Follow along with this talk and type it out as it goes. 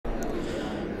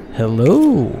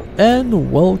Hello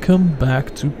and welcome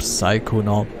back to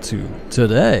Psychonauts 2.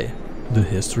 Today, the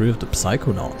history of the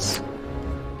Psychonauts.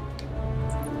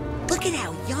 Look at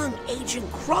how young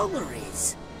Agent Crawler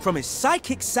is. From his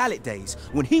psychic salad days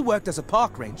when he worked as a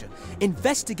park ranger,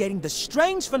 investigating the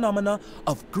strange phenomena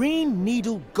of Green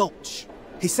Needle Gulch.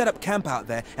 He set up camp out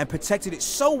there and protected it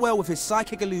so well with his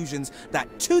psychic illusions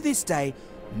that to this day,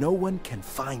 no one can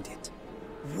find it.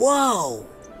 Whoa!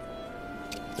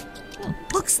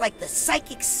 Looks like the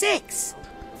Psychic Six.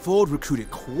 Ford recruited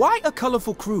quite a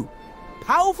colorful crew.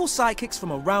 Powerful psychics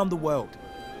from around the world.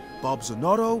 Bob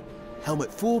Zanotto, Helmut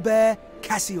Fullbear,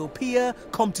 Cassiopeia,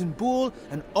 Compton Bull,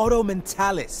 and Otto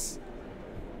Mentalis.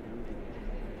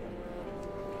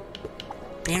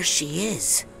 There she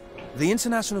is. The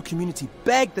international community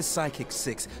begged the Psychic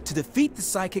Six to defeat the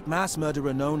psychic mass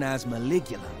murderer known as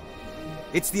Maligula.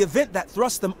 It's the event that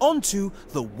thrust them onto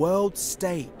the world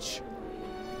stage.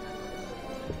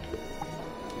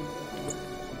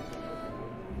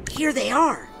 Here they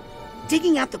are,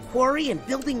 digging out the quarry and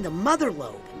building the mother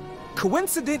lobe.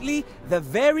 Coincidentally, the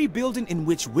very building in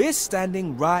which we're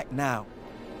standing right now.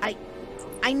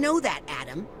 I know that,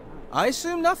 Adam. I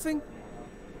assume nothing.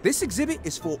 This exhibit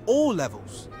is for all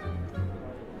levels.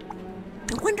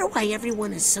 I wonder why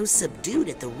everyone is so subdued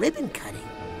at the ribbon cutting.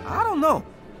 I don't know.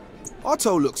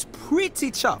 Otto looks pretty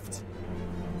chuffed.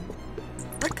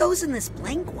 What goes in this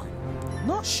blank one?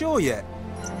 Not sure yet.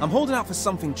 I'm holding out for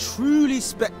something truly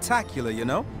spectacular, you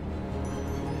know?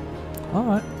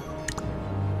 Alright,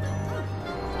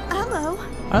 Hello.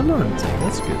 I learned.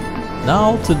 That's good.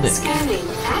 Now to Nick. Scanning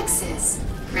access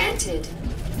granted.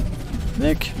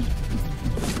 Nick,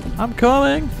 I'm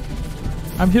coming.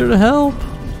 I'm here to help.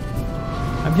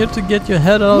 I'm here to get your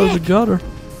head out of the gutter.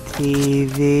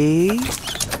 TV?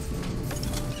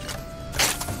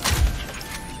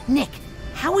 Nick,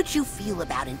 how would you feel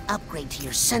about an upgrade to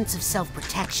your sense of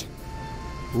self-protection?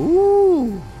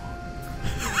 Ooh.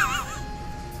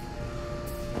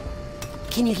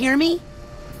 Can you hear me?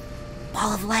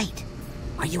 Ball of light,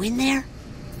 are you in there?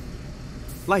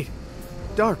 Light,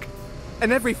 dark,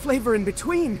 and every flavor in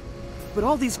between. But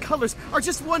all these colors are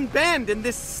just one band in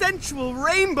this sensual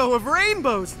rainbow of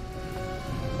rainbows.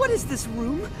 What is this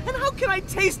room, and how can I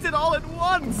taste it all at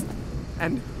once?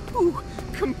 And who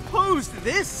composed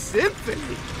this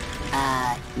symphony?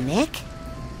 Nick?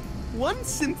 One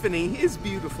symphony is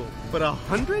beautiful, but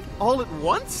 100 all at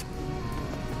once?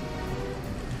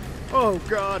 Oh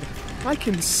God, I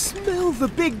can smell the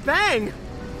Big Bang!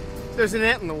 There's an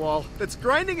ant in the wall that's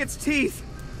grinding its teeth.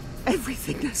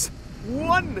 Everythingness,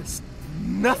 oneness,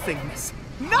 nothingness,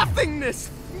 nothingness,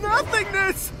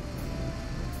 nothingness!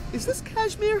 Is this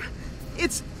cashmere?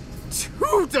 It's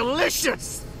too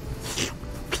delicious!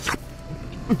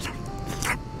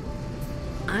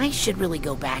 I should really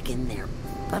go back in there,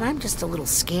 but I'm just a little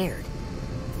scared.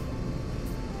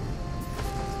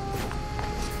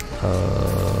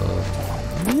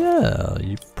 Yeah,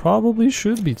 you probably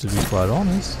should be, to be quite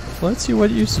honest. Let's see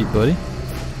what you see, buddy.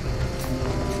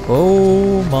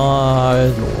 Oh my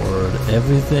lord,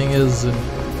 everything is in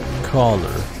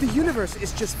color. The universe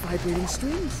is just vibrating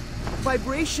strings.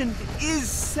 Vibration is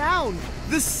sound.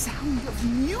 The sound of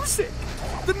music.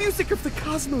 The music of the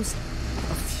cosmos.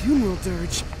 A funeral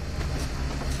dirge.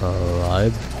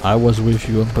 I was with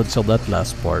you up until that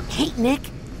last part. Hey, Nick,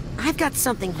 I've got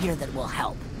something here that will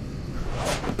help.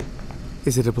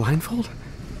 Is it a blindfold?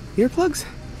 Earplugs?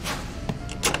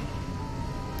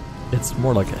 It's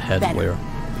more like a headwear.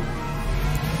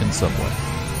 In some way.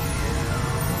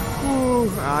 Oh,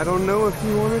 I don't know if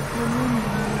you want to come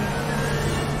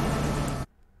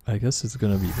in. I guess it's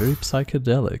gonna be very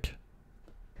psychedelic.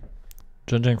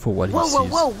 Judging for what he sees.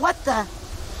 Whoa, what the?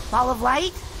 Ball of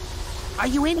light? Are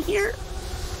you in here?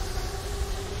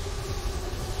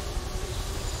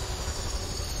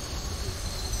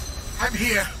 I'm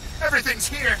here. Everything's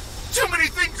here. Too many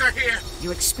things are here.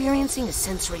 You're experiencing a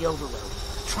sensory overload.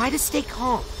 Try to stay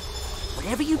calm.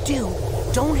 Whatever you do,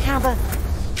 don't have a...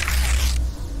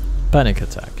 Panic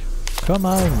attack. Come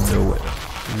out of nowhere.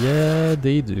 Yeah,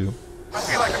 they do. I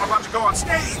feel like I'm about to go on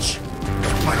stage.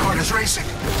 My heart is racing.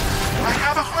 I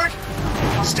have a heart.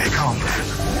 Stay calm.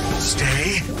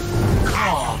 Stay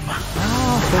calm. I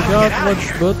forgot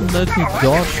which button let me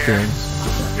dodge things.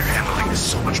 You're handling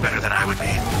this so much better than I would be.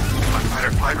 My fight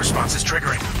or flight response is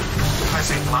triggering. I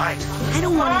say flight. I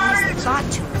don't want to use the thought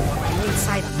tuner while I'm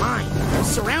inside of mine. I'm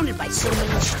surrounded by so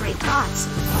many stray thoughts.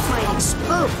 It might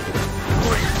explode.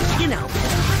 Or, you know, a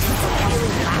really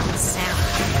loud sound.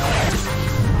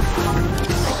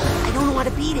 I don't know how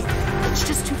to beat it. It's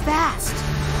just too fast.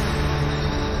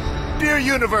 Dear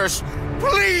universe,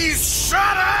 please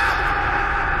shut up!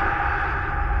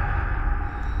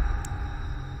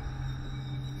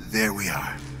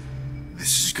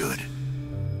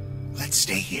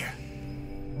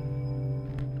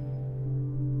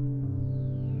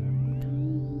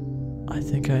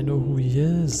 think I know who he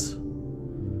is.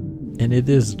 And it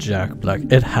is Jack Black.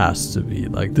 It has to be.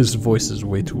 Like, this voice is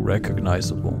way too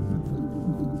recognizable.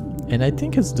 And I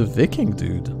think it's the Viking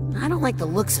dude. I don't like the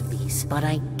looks of these, but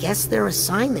I guess they're a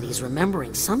sign that he's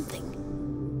remembering something.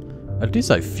 At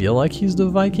least I feel like he's the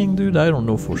Viking dude. I don't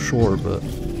know for sure, but...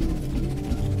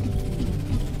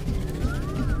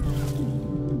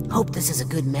 Hope this is a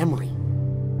good memory.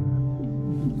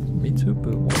 Me too,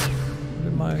 but what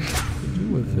am I to do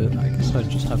with it? I guess I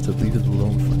just have to leave it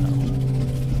alone for now.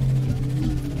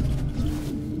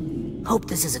 Hope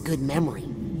this is a good memory.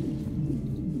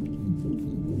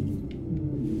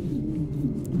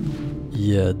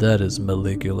 Yeah, that is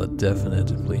Maligula,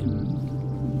 definitely.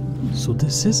 So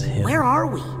this is him. Where are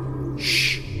we?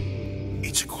 Shh.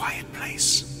 It's a quiet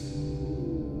place.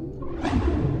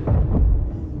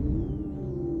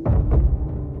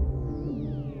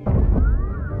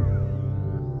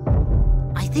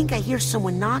 I think I hear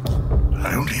someone knocking.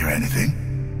 I don't hear anything.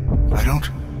 I don't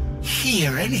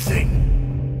hear anything.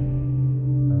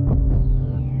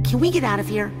 Can we get out of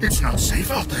here? It's not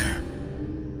safe out there.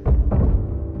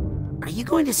 Are you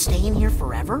going to stay in here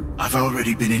forever? I've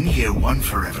already been in here one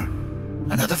forever.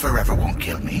 Another forever won't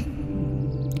kill me.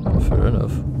 Oh, fair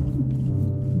enough.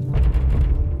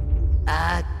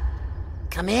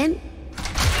 Come in?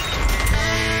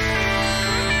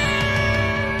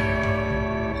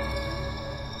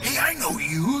 Hey, I know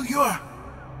you. You're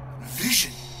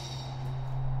Vision.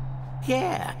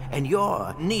 Yeah, and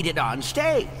you're needed on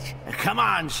stage. Come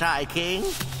on, Psy King.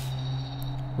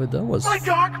 Wait, that was... My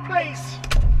dark place!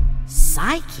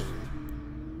 Psyche?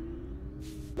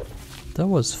 That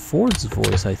was Ford's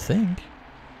voice, I think.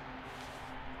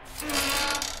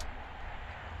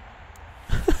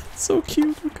 So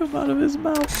cute to come out of his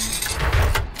mouth.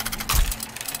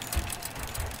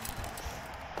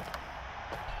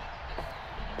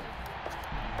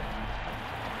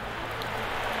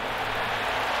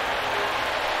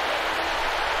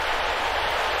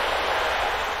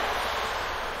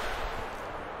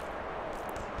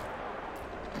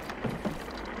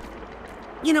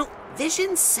 You know,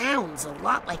 Vision sounds a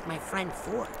lot like my friend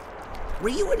Ford. Were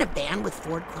you in a band with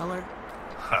Ford Queller?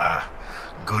 Ah,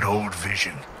 good old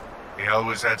Vision. He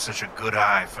always had such a good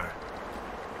eye for,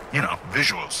 you know,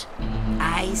 visuals.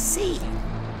 I see.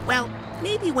 Well,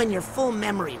 maybe when your full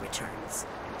memory returns.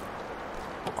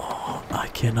 Oh, I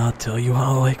cannot tell you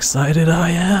how excited I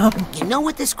am. You know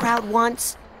what this crowd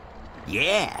wants?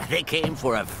 Yeah, they came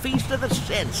for a feast of the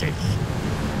senses.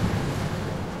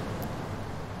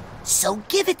 So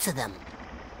give it to them.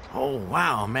 Oh,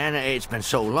 wow, man, it's been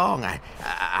so long,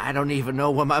 I don't even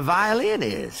know where my violin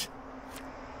is.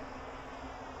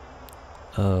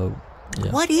 Yeah.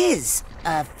 What is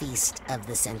a Feast of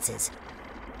the Senses?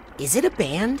 Is it a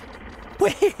band?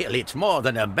 Well, it's more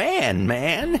than a band,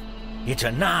 man. It's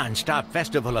a non-stop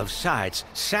festival of sights,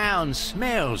 sounds,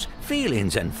 smells,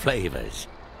 feelings, and flavors.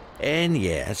 And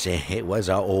yes, it was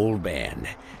our old band,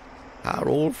 our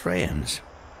old friends.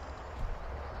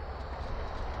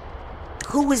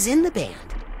 Who was in the band?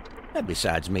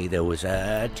 Besides me, there was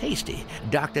Tasty,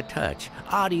 Dr. Touch,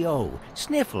 Audio,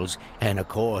 Sniffles, and of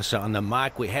course on the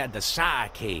mic we had the Psy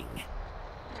King.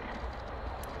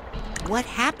 What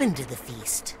happened to the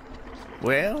feast?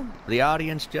 Well, the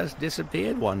audience just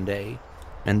disappeared one day,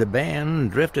 and the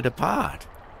band drifted apart.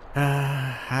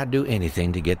 I'd do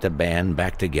anything to get the band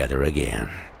back together again.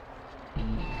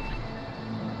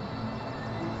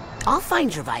 I'll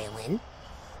find your violin.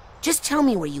 Just tell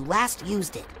me where you last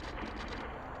used it.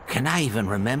 Can I even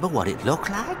remember what it looked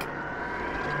like?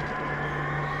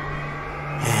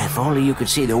 If only you could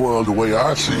see the world The way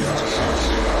I see it.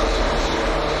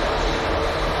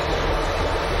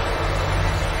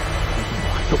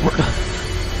 What?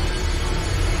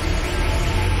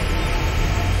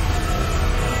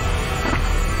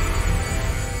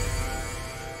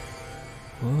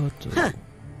 Huh.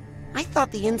 I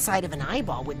thought the inside of an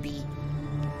eyeball would be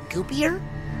goopier.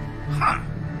 Huh.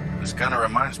 This kind of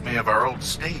reminds me of our old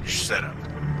stage setup.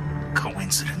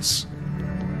 Coincidence?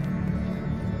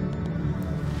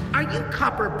 Are you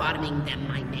copper-bottoming them,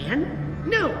 my man?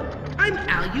 No, I'm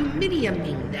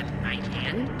aluminiuming them, my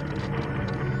man.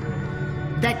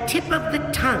 The tip of the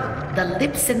tongue, the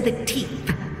lips and the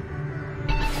teeth.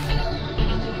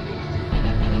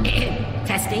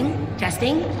 Testing.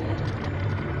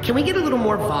 Can we get a little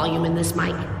more volume in this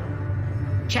mic?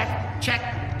 Check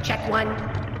one.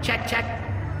 Check.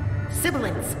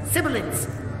 Sibilance.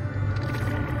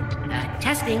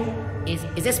 Testing.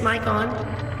 Is this mic on?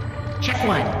 Check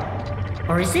one.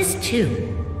 Or is this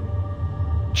two?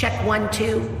 Check 1,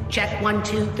 2. Check 1,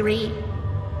 2, 3.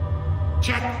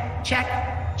 Check. Check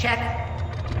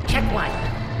one.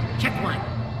 Check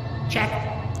 1. Check.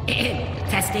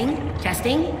 Testing.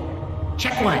 Testing.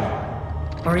 Check 1.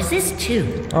 Or is this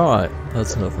 2? Alright,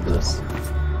 that's enough of this.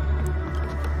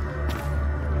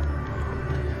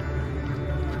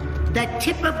 The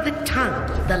tip of the tongue,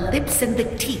 the lips and the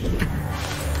teeth.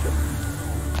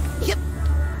 Yep.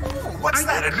 Ooh, what's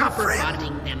that, a new copper friend?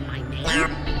 bottoming them, my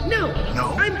man? No.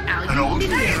 No? I'm An old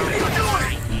man? What are you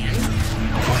doing? My man.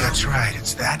 Oh, that's right.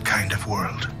 It's that kind of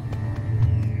world.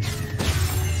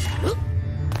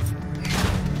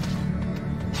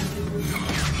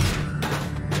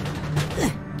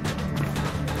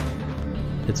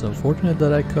 It's unfortunate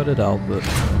that I cut it out, but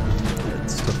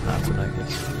it's stuff happen, I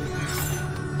guess.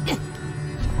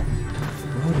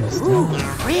 What is Ooh,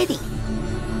 that? pretty.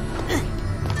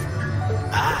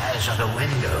 Eyes are the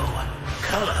window.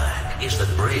 Color is the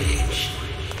bridge.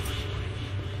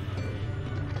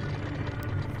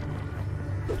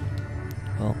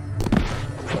 Well.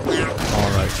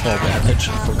 Alright, fall damage.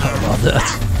 Forgot about that.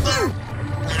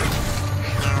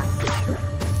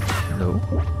 No.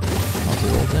 I'll do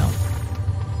all down.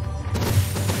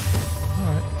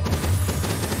 Alright.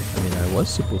 I mean, I was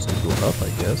supposed to go up, I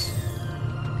guess.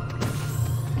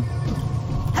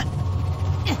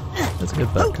 Let's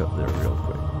get back up there real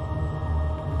quick.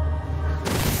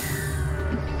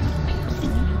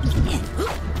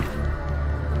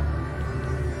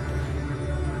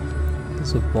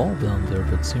 There's a ball down there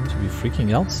that seems to be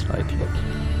freaking out slightly.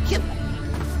 Yep.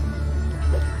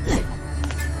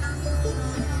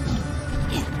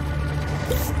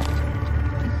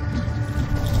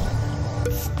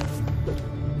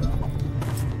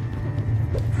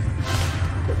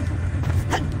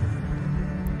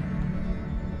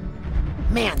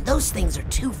 Man, those things are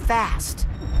too fast.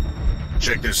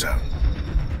 Check this out.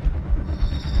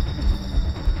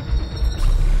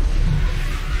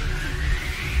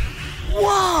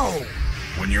 Whoa!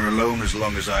 When you're alone as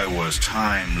long as I was,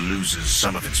 time loses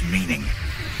some of its meaning,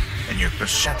 and your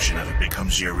perception of it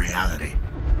becomes your reality.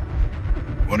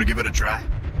 Want to give it a try?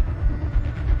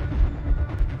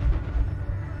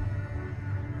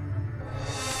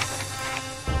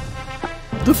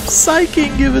 The Psyche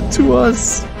give it to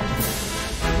us!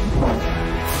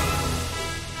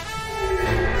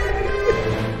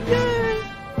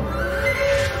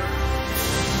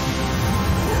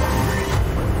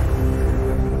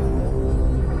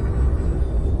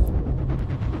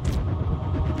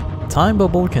 Time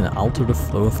bubble can alter the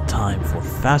flow of time for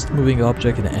fast-moving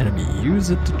object and enemy. Use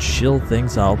it to chill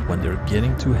things out when they're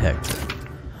getting too hectic.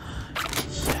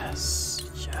 Yes,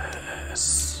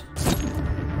 yes.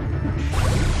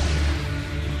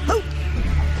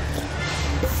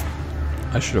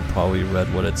 I should have probably read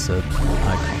what it said.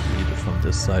 I can't read it from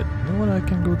this side. You know what? I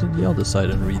can go to the other side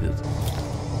and read it.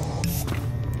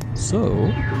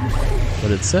 So,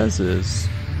 what it says is,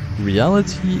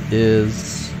 reality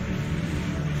is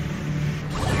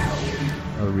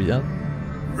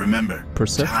Remember,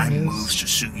 perception time is... moves to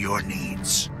suit your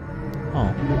needs.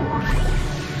 Oh.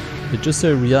 It just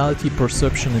said reality,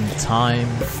 perception, and time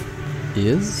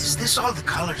Is is? this all the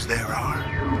colors there are?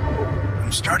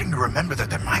 I'm starting to remember that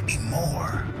there might be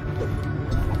more.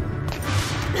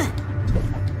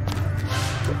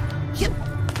 Yep.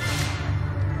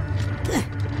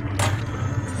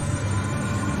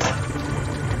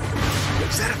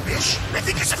 Is that a fish? I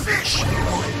think it's a fish. Or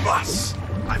a bus.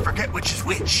 I forget which is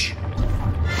which.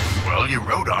 Well, you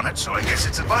rode on it, so I guess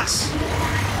it's a bus.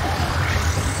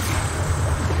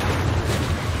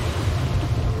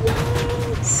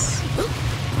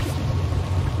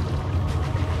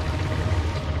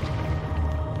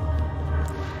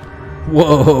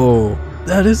 Whoa!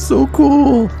 That is so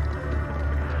cool!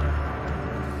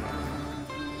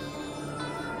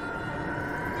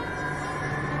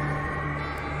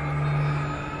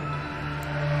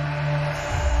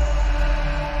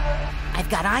 I've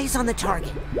got eyes on the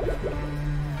target.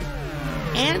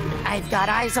 And I've got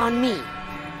eyes on me.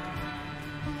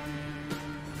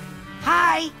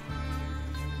 Hi!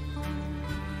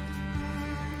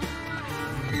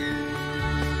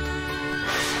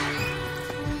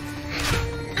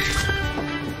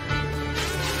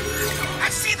 I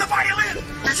see the violin!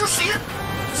 Did you see it?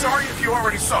 Sorry if you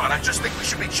already saw it. I just think we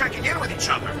should be checking in with each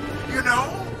other. You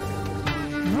know?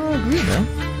 I agree, man.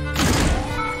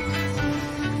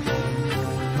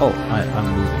 Oh, I'm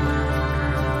moving.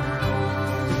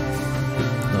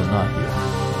 No, not here.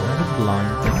 Where are the blind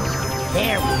things?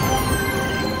 There we go.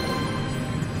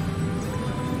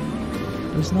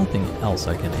 There's nothing else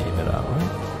I can aim it at,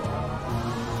 right?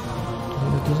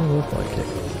 Well, it doesn't look like it.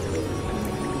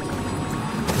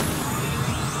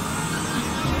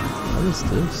 What is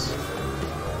this?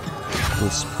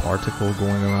 This particle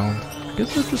going around? I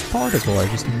guess it's just particle I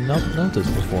just not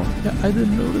noticed before. Yeah, I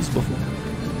didn't notice before.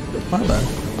 My bad.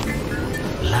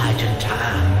 Light and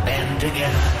time band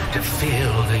together to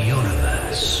fill the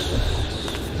universe.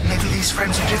 Maybe these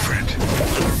friends are different.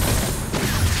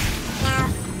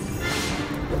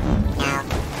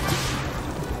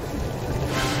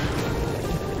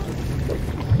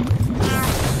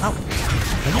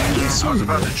 I was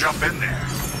about to jump in there.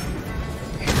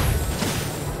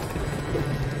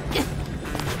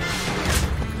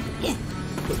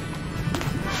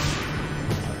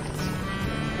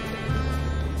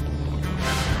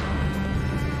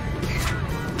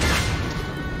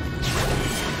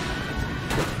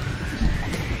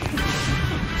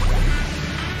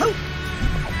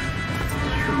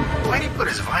 Why'd he put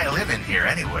his violin in here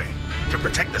anyway? To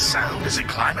protect the sound? Is it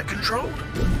climate controlled?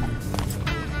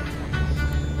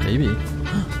 Maybe.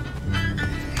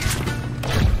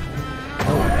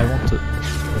 Oh, I want to...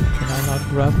 Can I not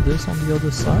grab this on the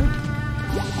other side?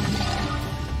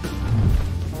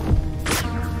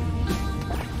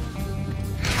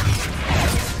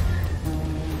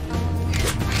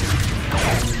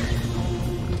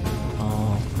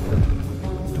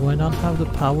 Do I not have the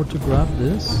power to grab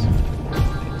this?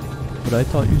 But I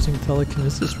thought using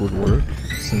telekinesis would work,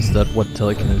 since that's what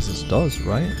telekinesis does,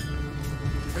 right?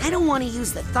 I don't want to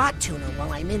use the thought tuner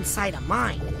while I'm inside a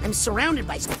mine. I'm surrounded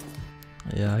by...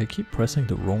 Yeah, I keep pressing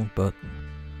the wrong button.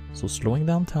 So slowing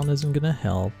down town isn't gonna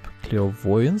help.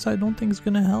 Clairvoyance I don't think is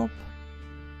gonna help.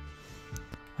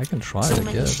 I can try it, so I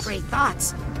many guess. stray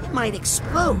thoughts, it might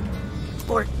explode.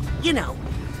 Or, you know,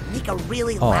 make a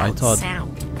really loud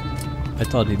sound. I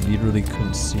thought he literally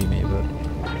couldn't see me, but...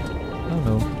 I don't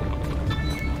know.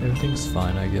 Everything's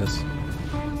fine, I guess.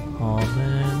 Oh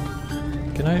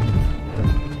man. Can I...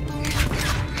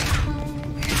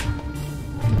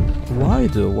 Why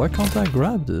though? Why can't I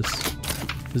grab this?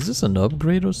 Is this an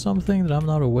upgrade or something that I'm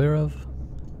not aware of?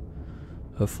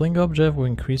 A fling object will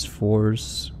increase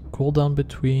force, cooldown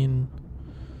between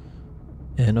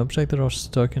an object that are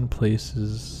stuck in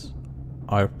places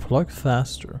are plugged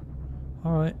faster.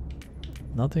 Alright.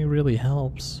 Nothing really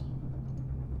helps.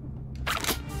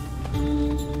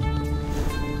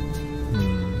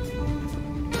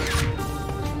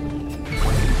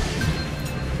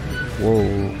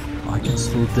 Whoa. I can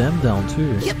slow them down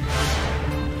too. Yep.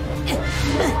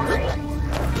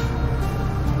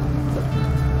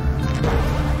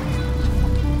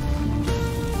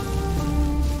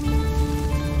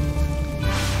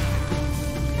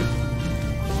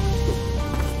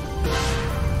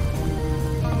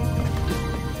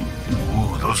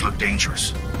 Ooh, those look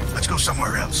dangerous. Let's go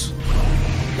somewhere else.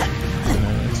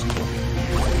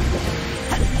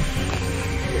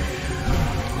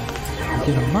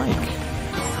 Get a mic.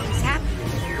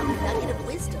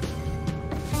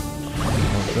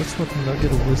 That's what the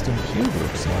nugget of wisdom cube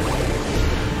looks like.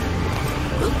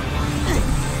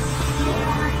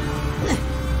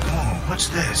 Oh, what's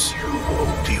this?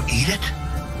 Do you eat it?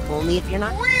 Only if you're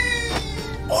not...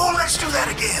 Oh, let's do that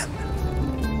again!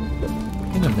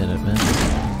 In a minute, man.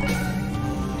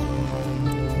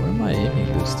 Where am I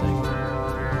aiming this thing?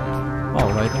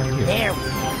 Oh, right on here. There we go.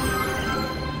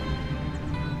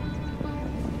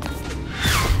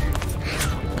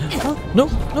 Oh, no,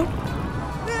 no!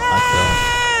 I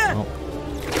fell.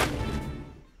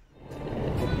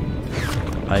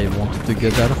 I wanted to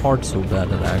get that heart so bad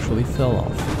that I actually fell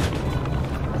off.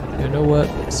 You know what?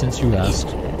 Since you asked.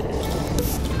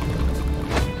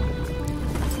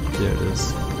 There it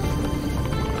is.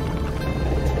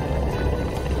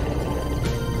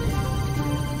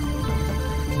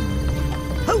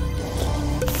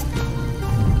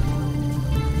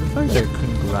 The fact that I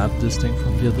couldn't grab this thing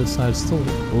from the other side is still a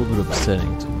little bit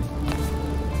upsetting to me.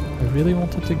 I really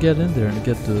wanted to get in there and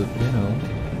get the, you know...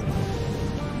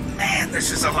 Man,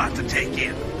 this is a lot to take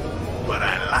in, but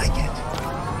I like it.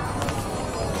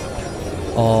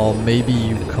 Oh, maybe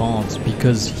you can't,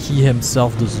 because he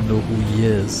himself doesn't know who he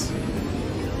is.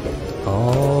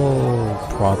 Oh,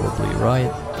 probably,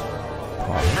 right?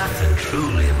 Probably. Nothing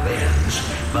truly bends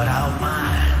but our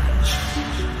minds.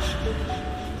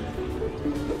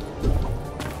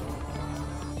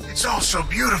 It's all so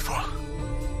beautiful,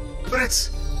 but it's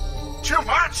too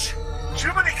much,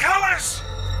 too many colors.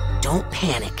 Don't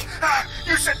panic. Ah,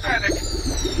 you said panic.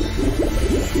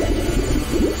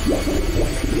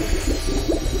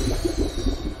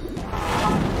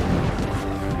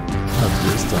 Not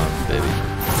this time, baby.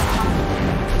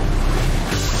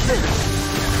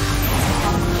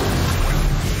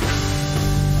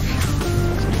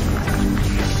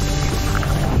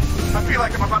 I feel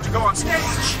like I'm about to go on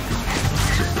stage.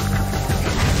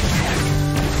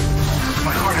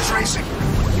 My heart is racing. I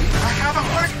have a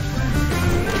heart.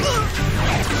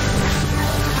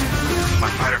 My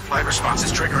fight or flight response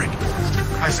is triggering.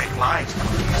 I say light.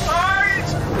 Light!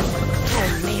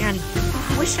 Oh man,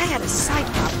 I wish I had a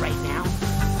Psychonauts right now.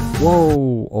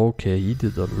 Whoa, okay, he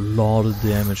did a lot of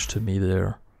damage to me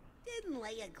there. Didn't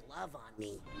lay a glove on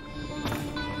me.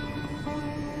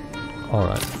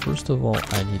 Alright, first of all,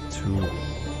 I need to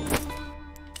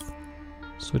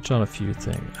switch on a few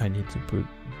things. I need to put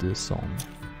this on,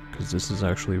 because this is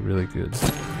actually really good.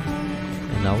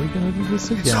 And now we're gonna do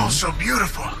this again. It's all so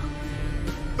beautiful,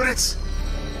 but it's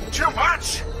too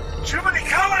much. Too many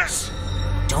colors.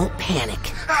 Don't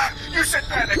panic. Ah, you said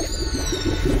panic.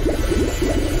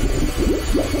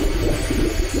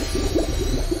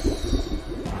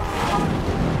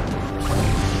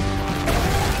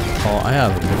 Oh, I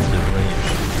have a limited range.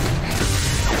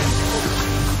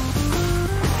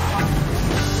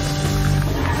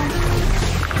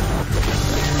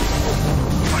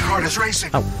 My heart is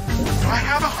racing. Ow. Do I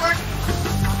have a heart?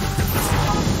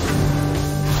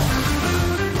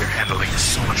 You're handling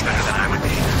this so much better than I would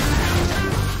be.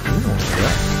 Ooh,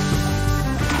 yeah.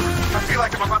 I feel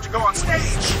like I'm about to go on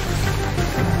stage.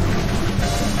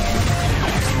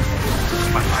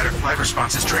 My fight or flight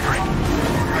response is triggering.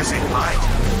 I say light.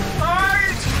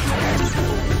 Light!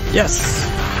 Yes!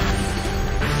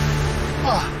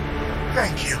 Oh,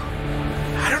 thank you.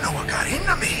 I don't know what got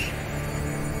into me.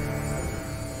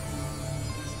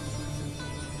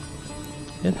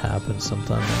 It happens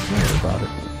sometimes, don't worry about it.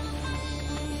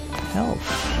 Help!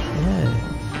 Yay!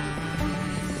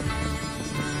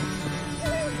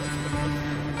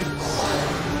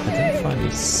 I didn't find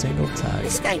a single tag.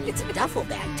 This guy needs a duffel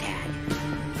bag tag.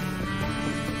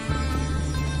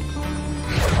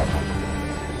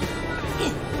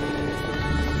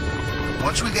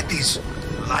 Once we get these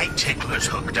light ticklers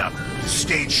hooked up, the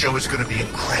stage show is going to be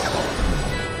incredible.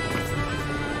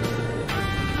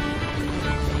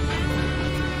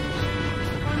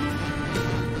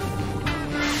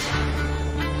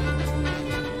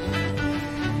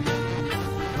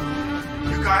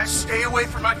 You guys, stay away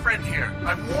from my friend here.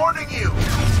 I'm warning you.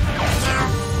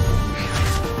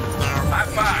 High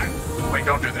five. Wait,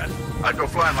 don't do that. I'd go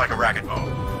flying like a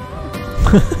racquetball.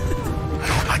 I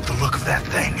don't like the look of that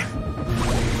thing.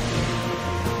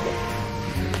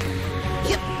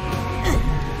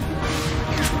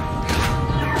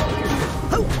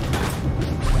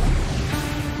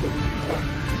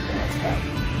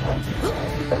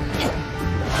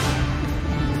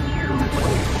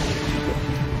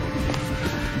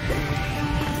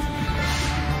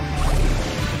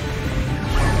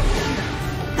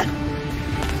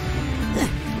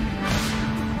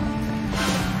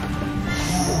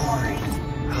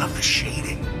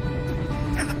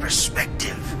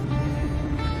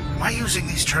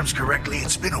 Terms correctly,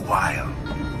 it's been a while.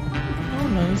 Oh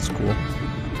no, that's cool.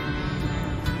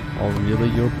 Oh really,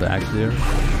 you're back there?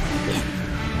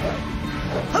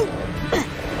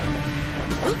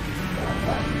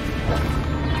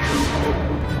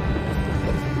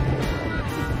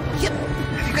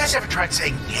 Have you guys ever tried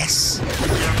saying yes?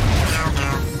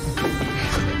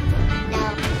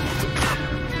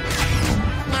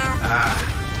 Ah,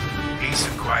 peace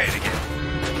and quiet again.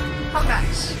 How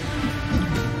nice.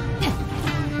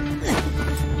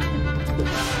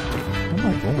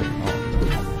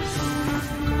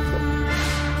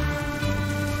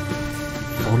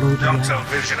 Don't tell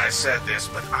Vision I said this,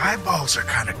 but eyeballs are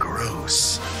kind of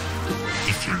gross.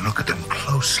 If you look at them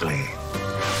closely.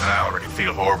 I already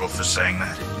feel horrible for saying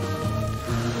that.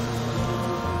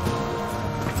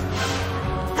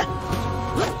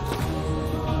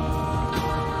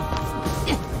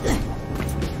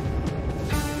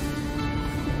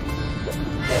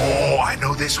 Oh, I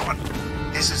know this one.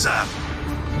 This is a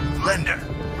blender,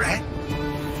 right?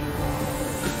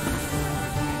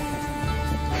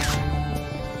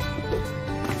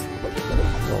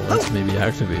 Well, let's maybe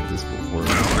activate this before.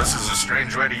 Well, this is a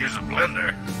strange way to use a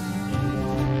blender.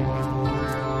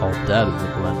 Oh, that is a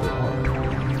blender.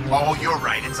 Oh, you're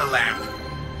right. It's a lamp.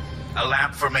 A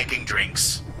lamp for making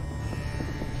drinks.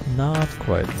 Not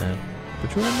quite, man.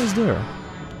 But you're almost there.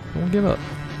 Don't give up.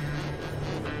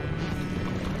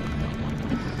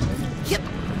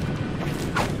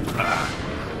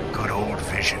 Good old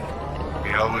Vision.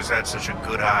 He always had such a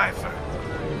good eye for,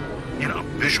 you know,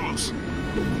 visuals.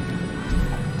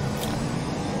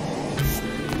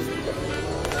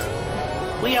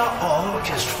 We are all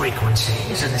just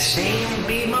frequencies in the same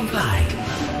beam of light,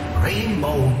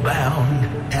 rainbow-bound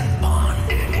and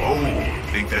bonded.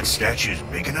 Whoa, think that statue's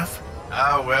big enough?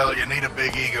 Ah, well, you need a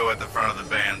big ego at the front of the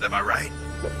band, am I right?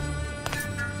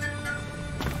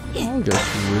 I guess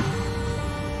you would.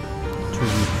 To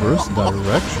reverse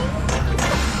direction.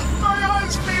 My eyes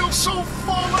eyes feel so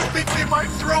full I think they might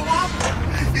throw up.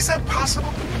 Is that possible?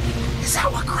 Is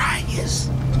that what crying is?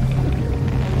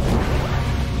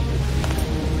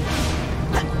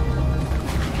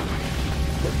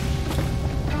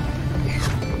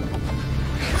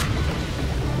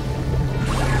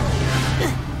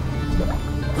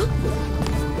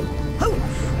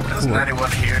 Doesn't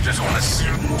anyone here just want to sit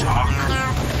and talk?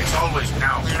 It's always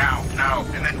no, no, no,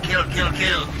 and then kill, kill,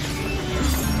 kill.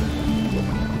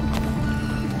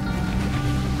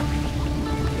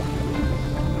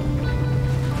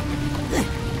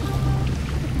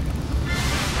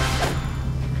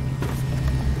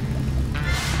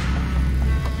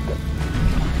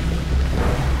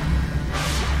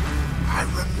 I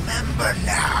remember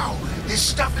now. This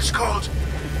stuff is called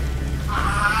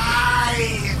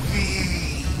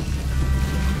ivy.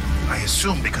 I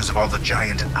assume because of all the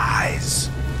giant eyes.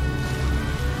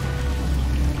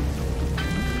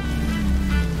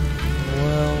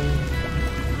 Well,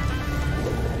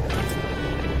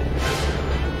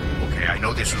 Okay, I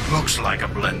know this looks like a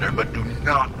blender, but do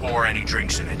not pour any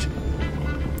drinks in it.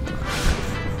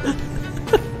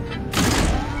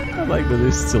 I like that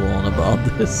they're still on about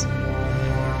this. Wait,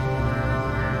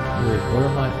 where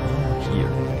am I? Oh, here.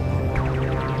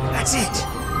 That's it.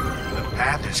 The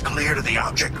path is clear to the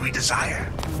object we desire.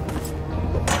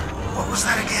 What was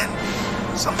that again?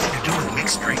 Something to do with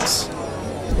mixed drinks.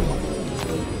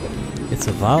 It's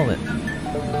a violet.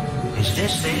 Is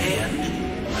this the end?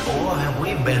 Or have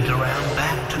we bent around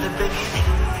back to the beginning?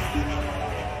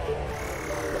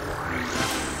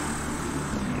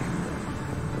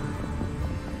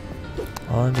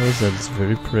 All I know is that it's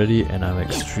very pretty, and I'm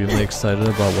extremely excited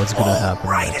about what's gonna happen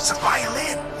Right, next. it's a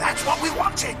violin. That's what we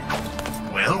wanted.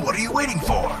 Well, what are you waiting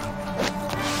for?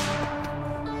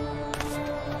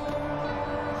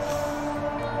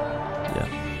 Yeah.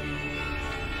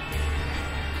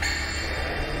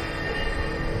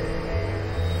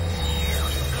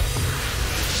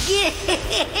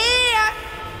 Yeah!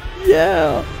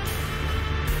 Yeah.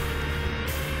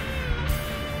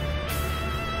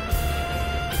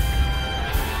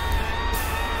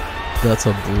 That's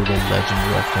a brutal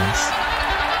Legend reference.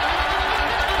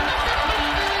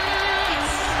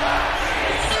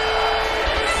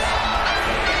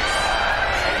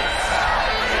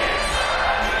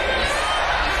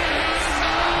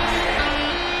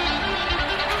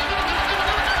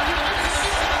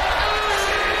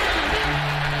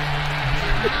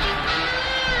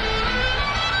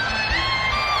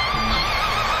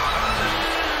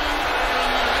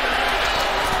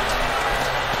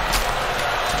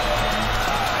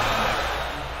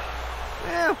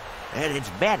 And it's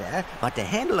better, but to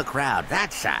handle a crowd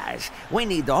that size, we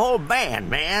need the whole band,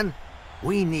 man.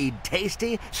 We need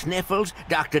Tasty, Sniffles,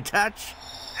 Dr. Touch.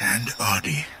 And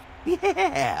Audie.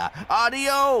 Yeah,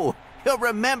 audio. You're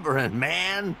remembering,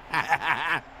 man.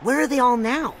 Where are they all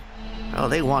now? Oh,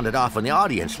 they wandered off when the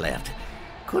audience left.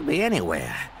 Could be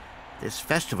anywhere. This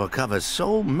festival covers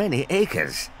so many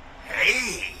acres.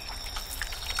 Hey!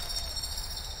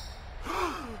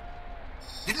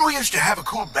 Didn't we used to have a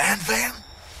cool band van?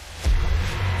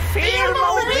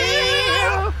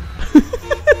 Filmobile!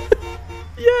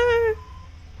 Yay!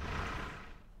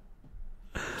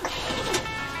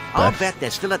 I'll bet they're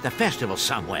still at the festival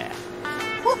somewhere.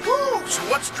 Woohoo! So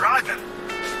what's driving?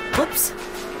 Whoops.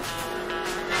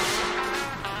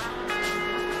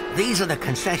 These are the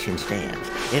concession stands.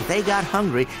 If they got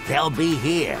hungry, they'll be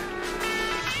here.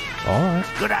 Alright.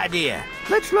 Good idea.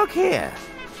 Let's look here.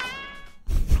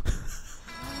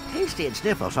 Tasty and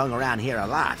Sniffles hung around here a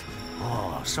lot.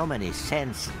 Oh, so many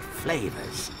scents and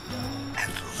flavors.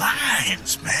 And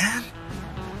lines, man.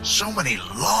 So many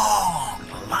long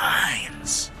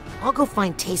lines. I'll go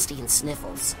find Tasty and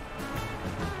Sniffles.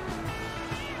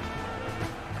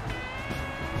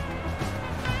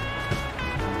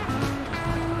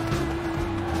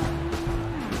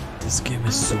 This game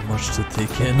is so much to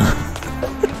take in.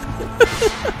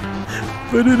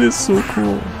 But it is so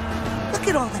cool. Look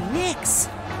at all the Knicks.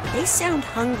 They sound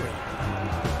hungry.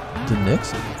 The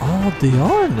Knicks? Oh, they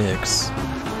are Knicks.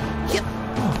 Yep.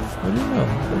 Oh, I didn't know. I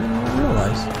didn't even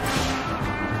realize.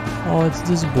 Oh, it's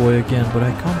this boy again, but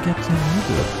I can't get to him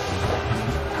either.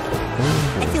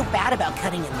 I feel bad about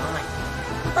cutting in line,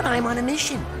 but I'm on a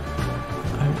mission.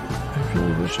 I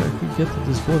really wish I could get to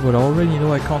this boy, but I already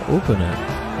know I can't open it.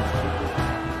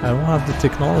 I don't have the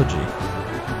technology.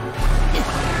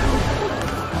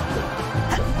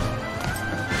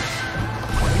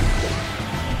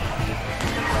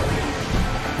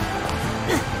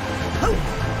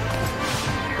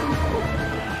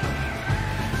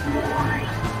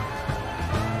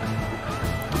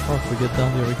 get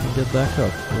down there, we can get back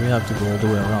up. We have to go all the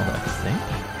way around, I think.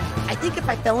 I think if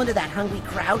I fell into that hungry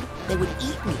crowd, they would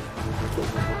eat me.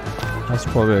 That's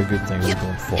probably a good thing we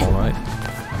don't fall, right?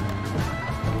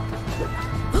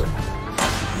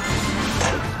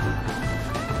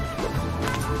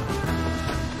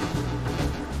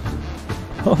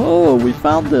 Oh, we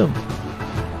found them!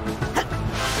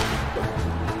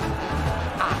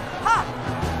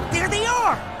 There they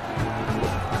are!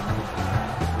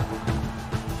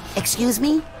 Excuse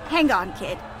me? Hang on,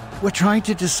 kid. We're trying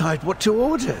to decide what to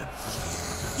order.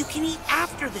 You can eat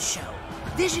after the show.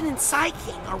 Vision and Psy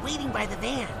King are waiting by the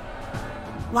van.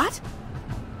 What?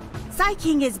 Psy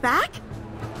King is back?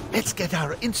 Let's get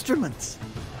our instruments.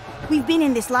 We've been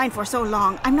in this line for so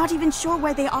long, I'm not even sure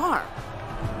where they are.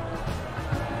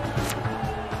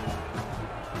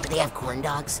 Do they have corn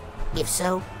dogs? If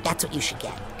so, that's what you should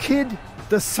get. Kid,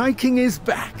 the Psyking is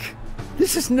back.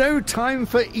 This is no time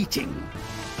for eating.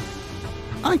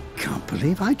 I can't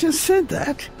believe I just said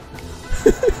that.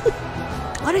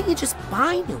 Why don't you just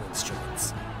buy new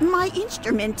instruments? My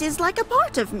instrument is like a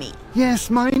part of me. Yes,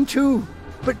 mine too.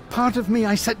 But part of me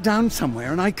I set down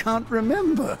somewhere and I can't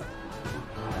remember.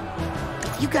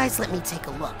 If you guys let me take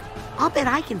a look, I'll bet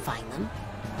I can find them.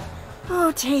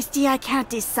 Oh, Tasty, I can't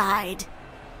decide.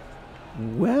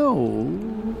 Well...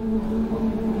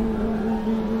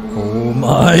 Oh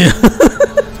my...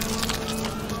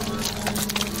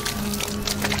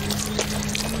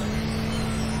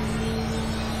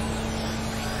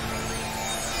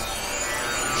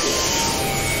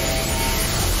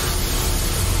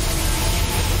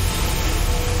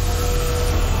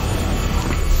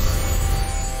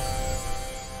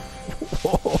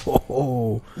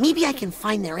 Maybe I can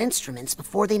find their instruments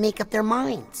before they make up their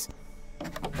minds.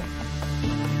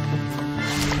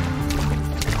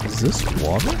 Is this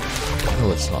water?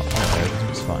 No, it's not. Oh,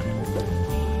 everything's fine.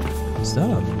 Is that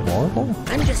a marble?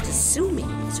 I'm just assuming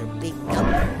these are big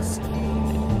gumdrops.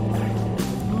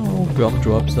 Oh,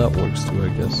 gumdrops, that works too, I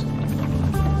guess.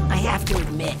 I have to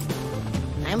admit,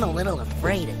 I'm a little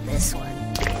afraid of this one.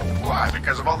 Why?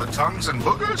 Because of all the tongues and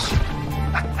boogers?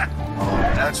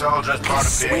 That's all just part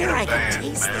of being in I a can band,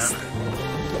 taste this man.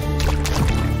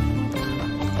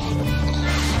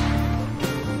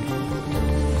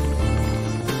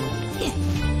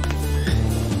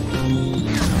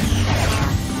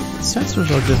 Sensors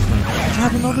are different. I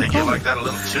have I another think you color. like that a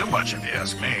little too much, if you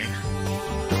ask me.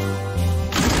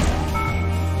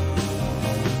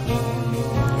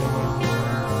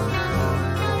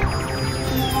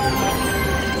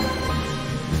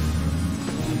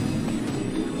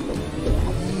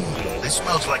 This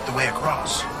smells like the way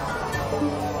across. Every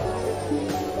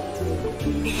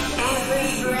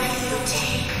breath you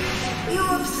take, you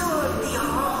absorb the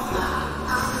aroma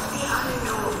of the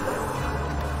unknown.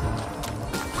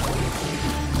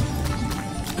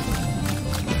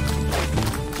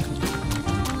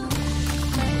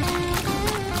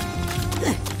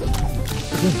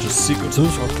 Just secrets.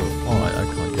 Alright, I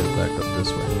can't get back up this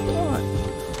way.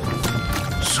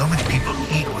 Alright. So many people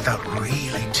eat without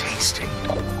really tasting.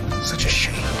 Such a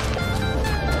shame.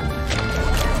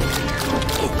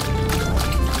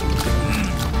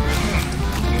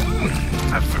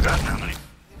 I've forgotten how many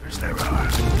flavors there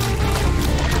are.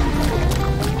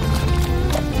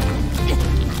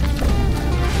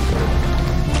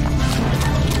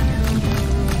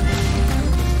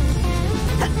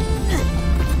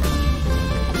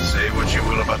 Say what you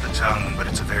will about the tongue, but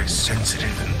it's a very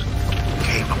sensitive and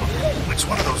capable. It's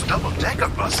one of those double-decker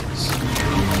buses.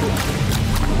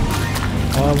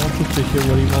 Oh, I wanted to hear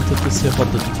what he wanted to say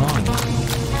about the tongue.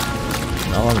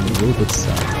 Now I'm a little bit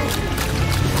sad.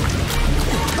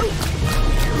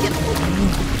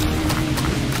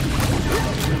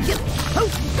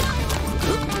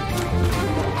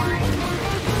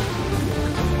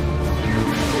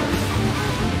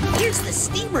 Here's the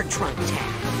steamer trunk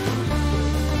tab.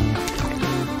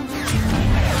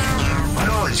 Why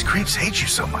do all these creeps hate you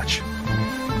so much?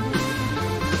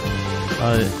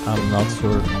 I'm not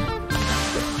sure.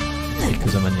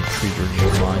 Because I'm an intruder in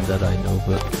your mind that I know,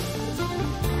 but...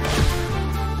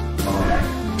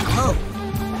 Oh,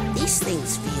 these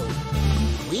things feel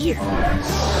weird.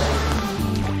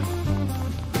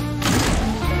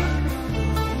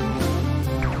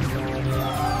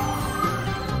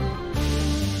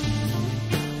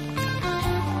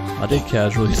 Are they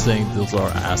casually saying those are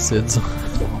acids?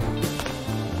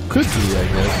 Could be, I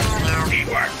guess.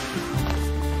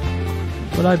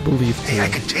 But I believe too. Hey, I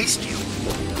can taste you.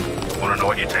 Want to know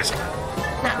what you taste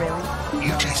like? Not really.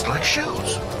 You taste like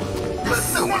shoes. But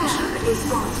new ones. Is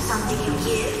both something you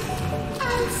give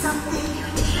and something you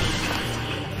take.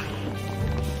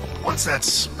 What's that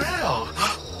smell?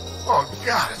 Oh,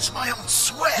 God, it's my own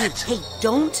sweat. Hey,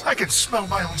 don't. I can smell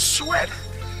my own sweat.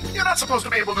 You're not supposed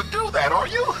to be able to do that, are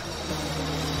you?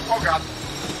 Oh, God.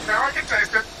 Now I can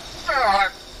taste it.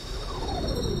 Ah.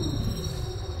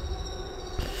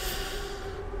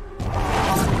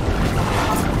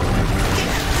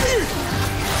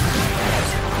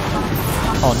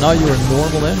 Oh, now you're a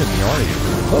normal enemy, are you?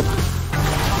 Oh.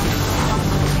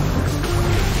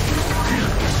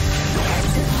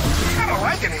 I don't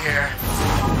like it here.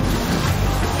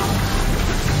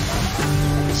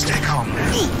 Stay calm,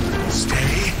 man.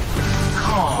 Stay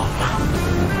calm.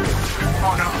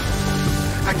 Oh no,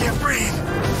 I can't breathe.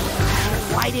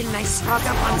 Why didn't I stock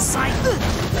up on Psych?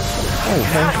 Oh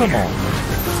man, come on.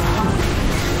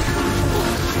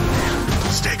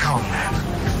 Stay calm, man.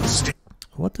 Stay.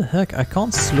 What the heck? I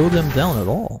can't slow them down at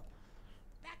all.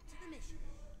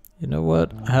 You know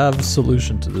what? I have a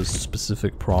solution to this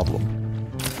specific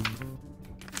problem.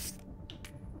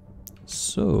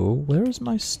 So, where is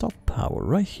my stop power?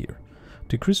 Right here.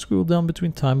 Decrease cooldown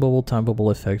between time bubble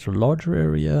effect or larger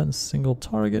area and single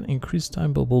target. Increase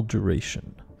time bubble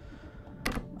duration.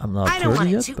 I'm not 30 yet, I don't want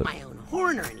to toot but my own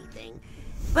horn or anything,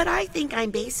 but I think I'm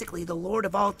basically the lord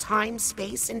of all time,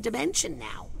 space, and dimension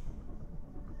now.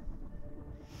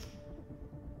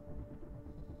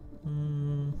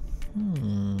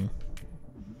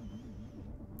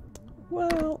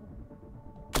 Well,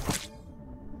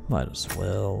 might as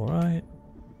well, right?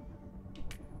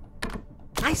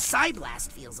 My Psy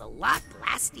Blast feels a lot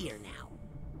blastier now.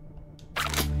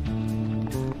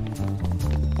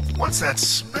 What's that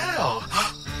smell?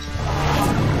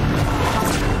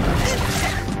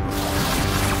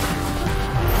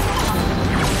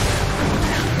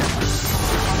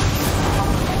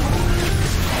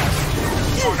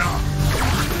 Oh no,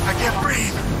 I can't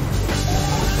breathe.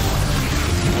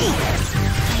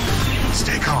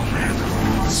 Stay calm, man.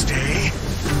 Stay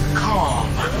calm.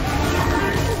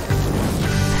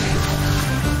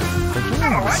 I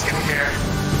don't like it here.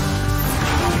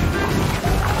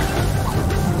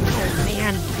 Oh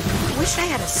man, I wish I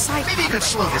had a Psy. Maybe you could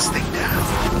slow this thing down.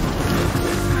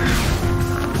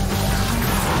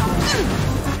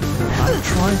 I'm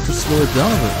trying to slow it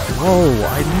down a bit. Whoa,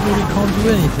 I literally can't do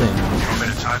anything. You want me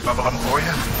to time bubble them for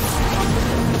you?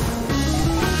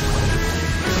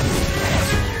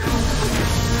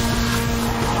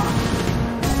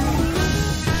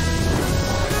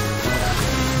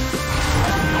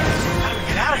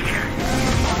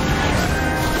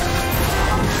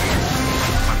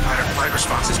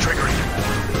 Response is triggering.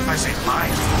 I say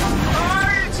fight.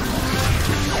 Fight!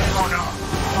 Oh no.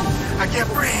 I can't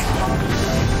breathe.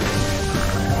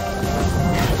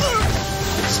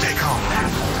 Stay calm, man.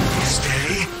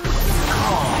 Stay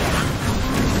calm.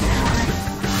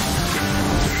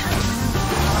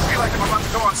 I feel like I'm about to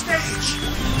go on stage.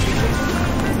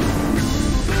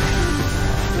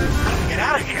 How do we get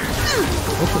out of here?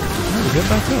 Okay, get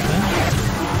back up, man.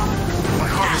 My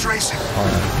heart is racing.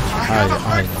 Alright,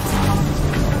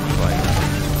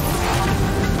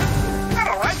 I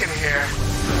don't like it here.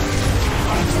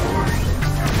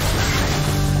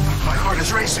 My heart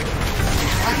is racing. I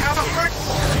have a heart.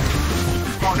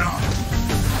 Oh no.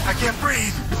 I can't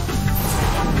breathe.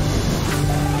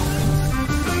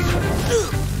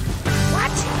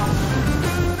 What?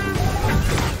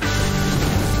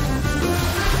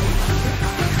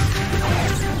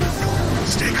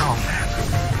 Stay calm, man.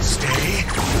 Stay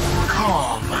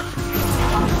calm.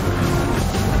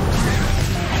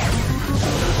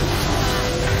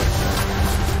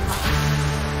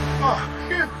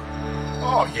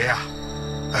 Oh, yeah.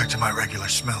 Back to my regular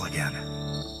smell again.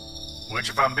 Which,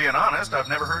 if I'm being honest, I've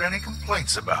never heard any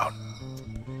complaints about.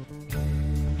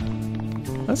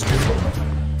 That's cool.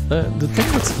 The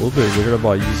thing that's a little bit weird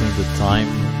about using the time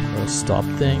stop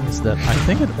thing is that I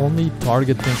think it only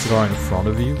targets things that are in front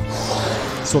of you.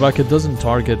 So like it doesn't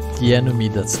target the enemy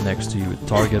that's next to you, it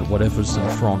targets whatever's in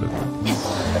front of you.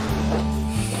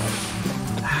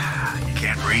 You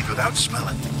can't breathe without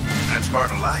smelling. That's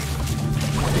part of life.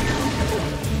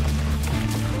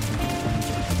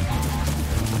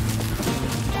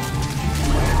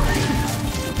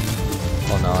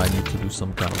 Oh, now I need to do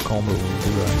some kind of combo when we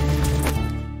do that.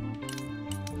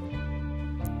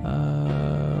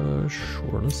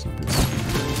 Sure, let's see this.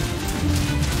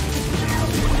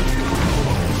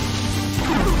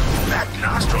 That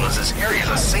nostril is as hairy as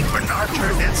a St. Bernard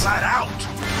turned inside out.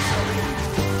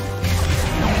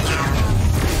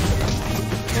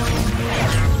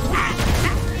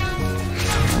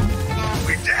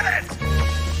 We did it!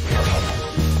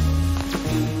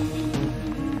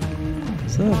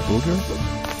 Is that a booger?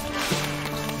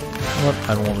 What?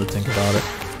 I don't want to think about it.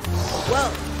 Whoa,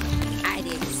 I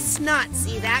didn't did not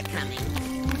see that coming.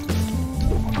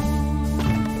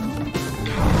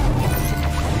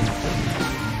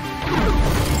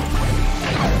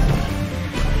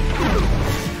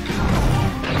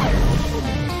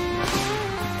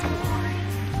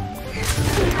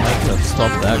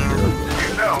 Stop that girl.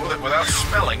 You know that without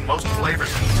smelling, most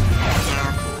flavors.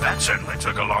 That certainly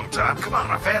took a long time. Come on,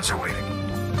 our fans are waiting.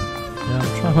 Yeah,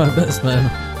 I'm trying my best,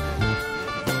 man.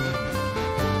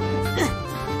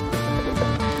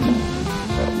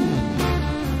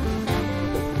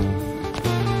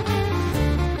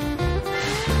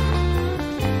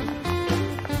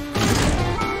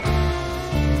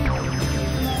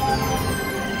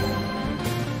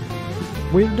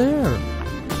 We're there.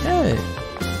 Hey.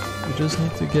 We just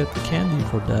need to get candy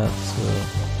for that, so...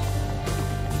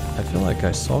 I feel like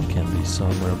I saw candy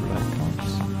somewhere, but I can't.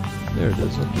 There it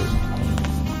is, okay.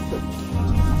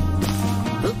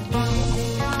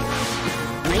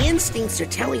 My instincts are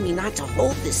telling me not to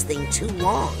hold this thing too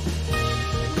long.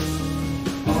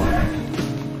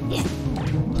 Yeah.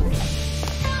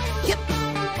 Yep.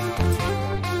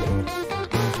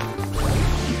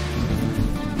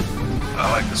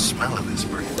 I like the smell of this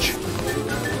bridge.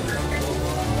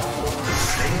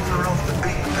 Flavor of the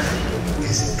Big Bang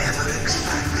is ever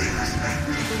expanding.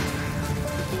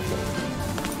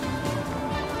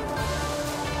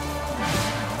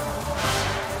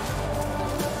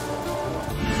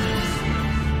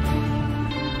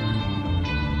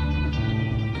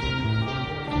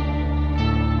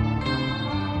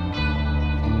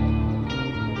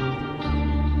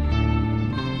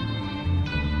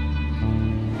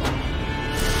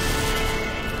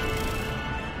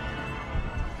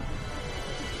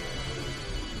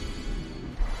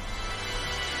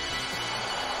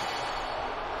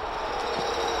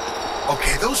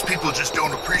 Okay, those people just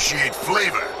don't appreciate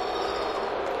flavor.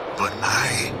 But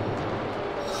I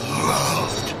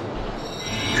loved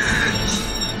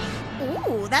it.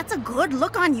 Ooh, that's a good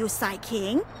look on you, Psy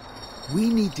King. We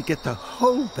need to get the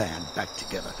whole band back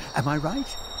together. Am I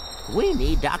right? We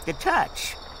need Dr.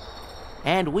 Touch.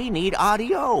 And we need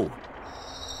audio.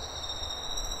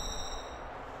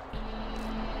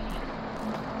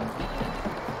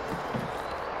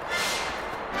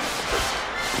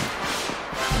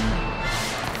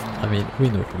 I mean, we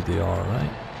know who they are,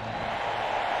 right?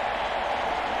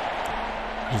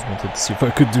 Just wanted to see if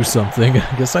I could do something.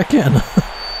 I guess I can.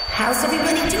 How's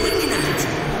everybody doing tonight?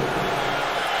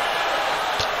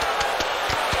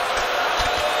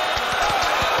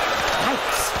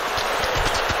 Nice.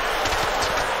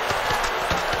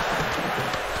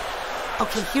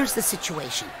 Okay, here's the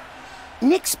situation.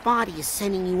 Nick's body is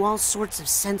sending you all sorts of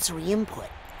sensory input.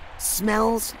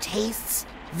 Smells, tastes,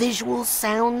 visuals,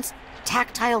 sounds,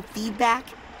 tactile feedback.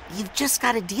 You've just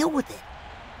got to deal with it.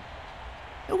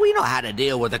 We know how to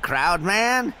deal with the crowd,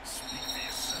 man.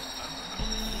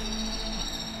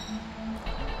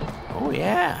 Oh,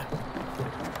 yeah.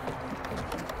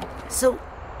 So,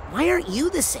 why aren't you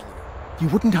the singer? You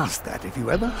wouldn't ask that if you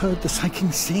ever heard the Psy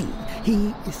King sing.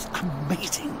 He is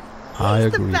amazing. I He's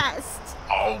agree. the best.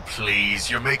 Oh, please,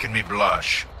 you're making me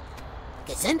blush.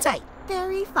 Gesundheit.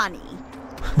 Very funny.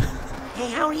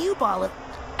 Hey, how are you,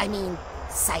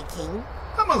 Psy King?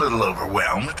 I'm a little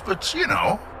overwhelmed, but you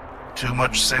know, too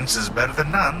much sense is better than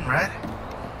none, right?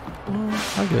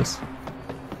 I guess.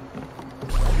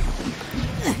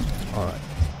 Alright.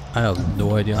 I have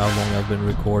no idea how long I've been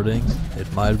recording.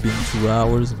 It might have been 2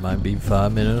 hours, it might be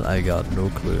 5 minutes, I got no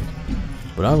clue.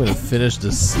 But I'm gonna finish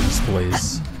this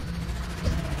place.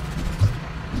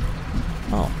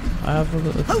 Oh, I have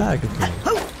a tag of things.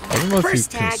 I don't know if you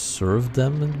can serve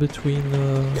them in between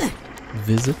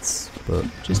visits, but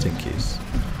just in case.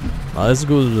 Now let's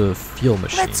go to the fuel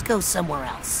machine. Let's go somewhere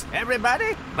else.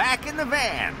 Everybody, back in the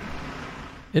van.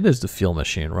 It is the fuel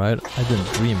machine, right? I didn't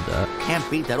dream that. Can't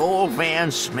beat that old van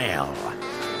smell.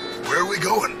 Where are we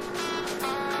going?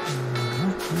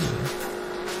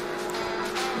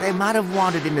 They might have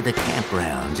wandered into the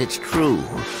campgrounds, it's true.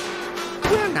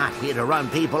 We're not here to run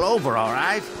people over, all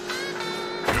right?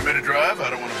 You made a drive? I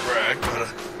don't want to brag, but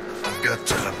I've got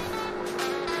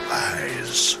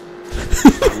eyes.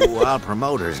 Ooh, our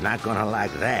promoter's not gonna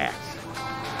like that.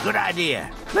 Good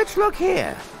idea. Let's look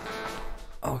here.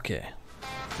 Okay.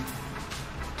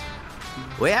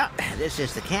 Well, this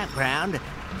is the campground.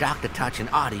 Dr. Touch and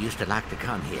Artie used to like to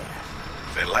come here.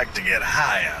 They like to get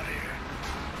high out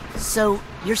here. So,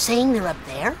 you're saying they're up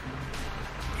there?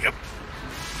 Yep.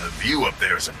 The view up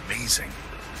there is amazing.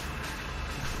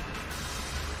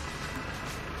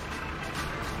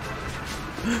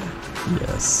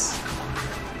 Yes.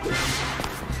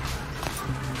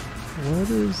 What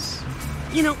is...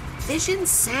 You know, Vision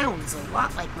sounds a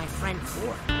lot like my friend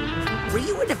Ford. Were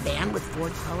you in a band with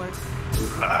Ford Color?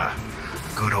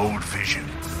 Good old Vision.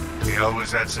 He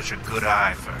always had such a good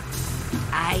eye for...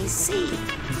 I see.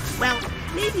 Well,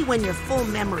 maybe when your full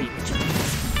memory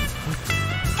returns.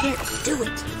 Can't do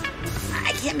it.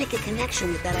 I can't make a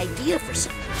connection with that idea for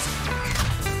some reason.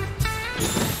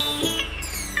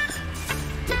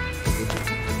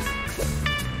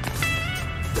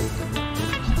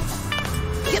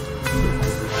 Yep.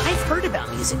 I've heard about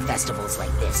music festivals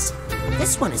like this.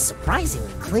 This one is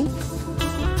surprisingly clean.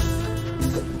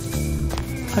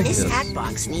 This hat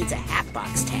box needs a hat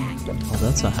box tag. Oh,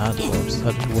 that's a hat box.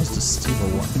 That was the steel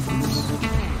one.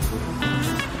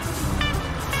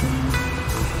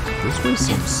 This way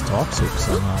seems toxic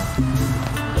somehow.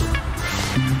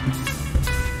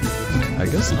 I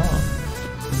guess not.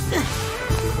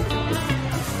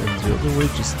 And the other way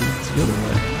just leads the other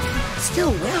way.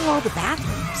 Still, where are all the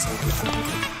bathrooms?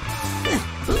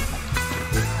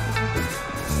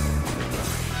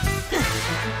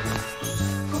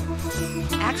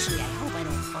 Actually, I hope I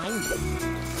don't find them.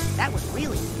 That would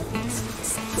really be a mess of the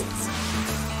senses.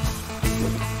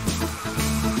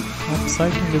 Well,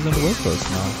 psyching isn't with us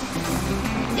now.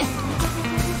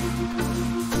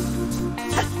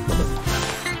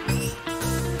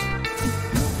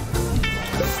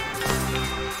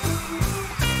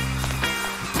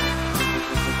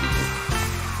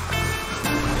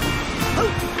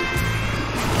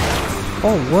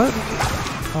 Oh, what?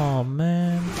 Oh,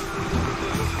 man.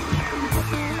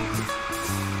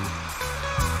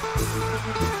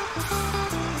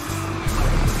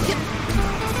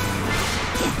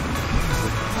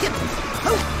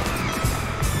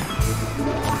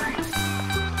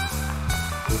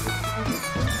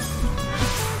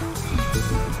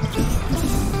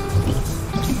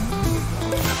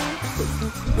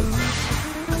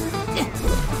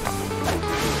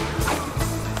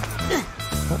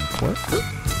 What?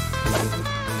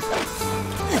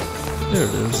 There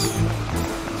it is.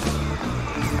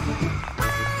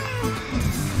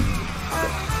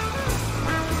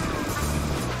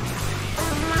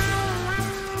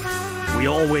 We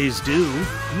always do.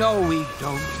 No, we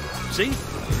don't. See?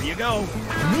 Here you go.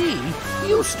 Me?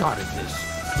 You started this.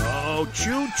 Oh,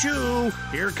 choo-choo.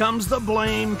 Here comes the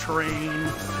blame train.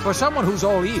 For someone who's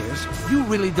all ears, you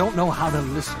really don't know how to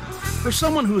listen. For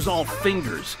someone who's all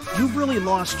fingers, you've really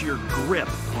lost your grip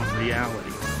on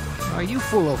reality. Are you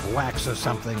full of wax or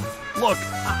something? Look,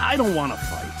 I don't want to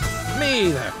fight. Me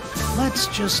either. Let's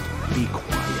just be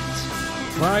quiet.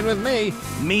 Fine with me.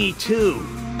 Me too.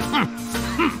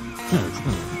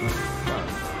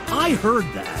 I heard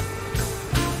that.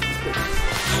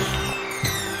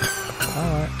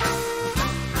 Alright.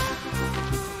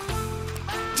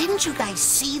 Didn't you guys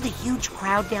see the huge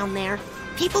crowd down there?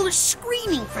 People are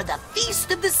screaming for the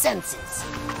Feast of the Senses.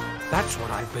 That's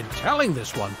what I've been telling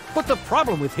this one. But the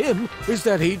problem with him is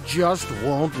that he just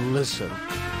won't listen.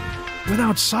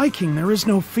 Without psyching, there is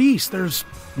no feast. There's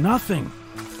nothing.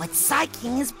 But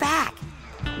Psyking is back.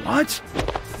 What?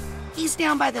 He's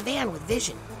down by the van with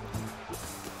Vision.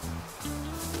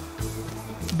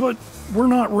 But we're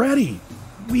not ready.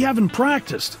 We haven't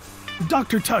practiced.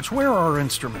 Dr. Touch, where are our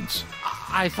instruments?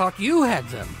 I thought you had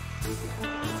them.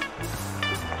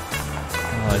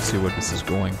 Oh, I see where this is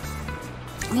going.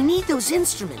 We need those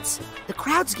instruments. The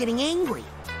crowd's getting angry.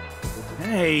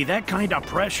 Hey, that kind of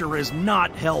pressure is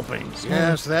not helping.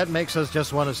 Yes, that makes us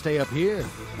just want to stay up here,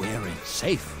 where it's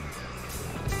safe.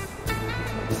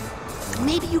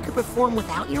 Maybe you could perform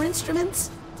without your instruments?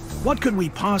 What could we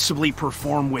possibly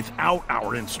perform without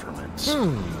our instruments?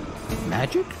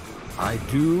 Magic? I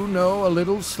do know a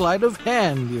little sleight of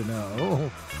hand, you know.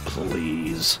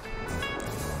 Please.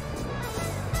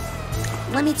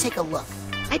 Let me take a look.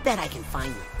 I bet I can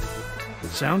find them.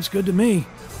 Sounds good to me.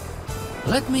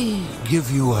 Let me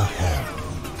give you a hand.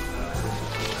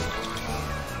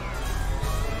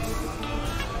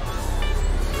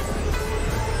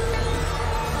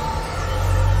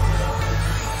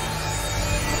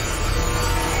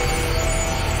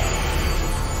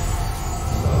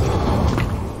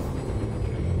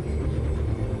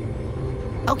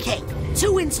 Okay,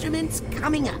 2 instruments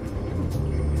coming up.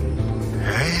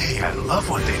 Hey, I love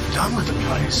what they've done with the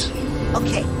place.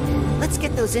 Okay, let's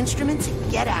get those instruments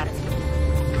and get out of here.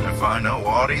 If I know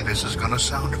Audie, this is gonna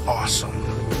sound awesome.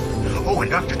 Oh, and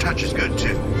Dr. Touch is good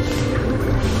too.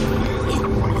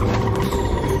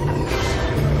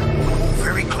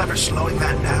 Very clever slowing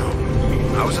that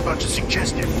down. I was about to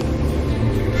suggest it.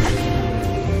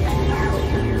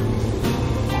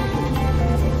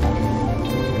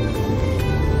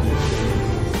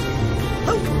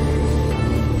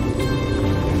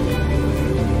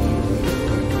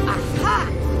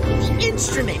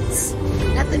 instruments.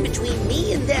 Nothing between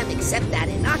me and them except that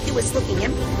innocuous-looking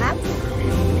empty platform.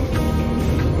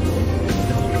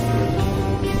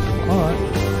 Alright.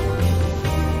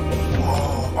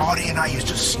 Oh, Audie and I used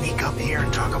to sneak up here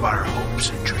and talk about our hopes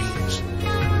and dreams.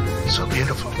 So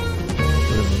beautiful.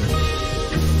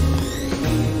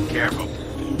 Careful.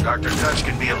 Dr. Touch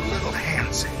can be a little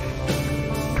handsy.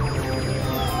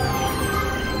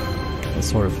 I'm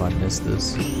sorry if I missed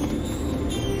this.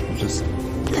 Just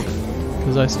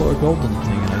because I saw a golden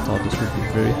thing and I thought this would be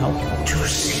very helpful. To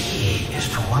see is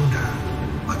to wonder,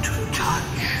 but to touch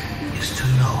is to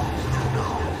know.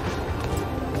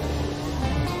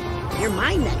 You're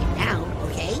my nugget now,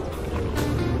 okay?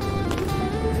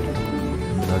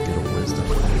 Nugget of wisdom.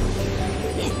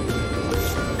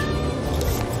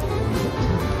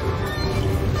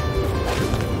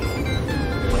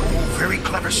 Very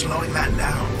clever slowing that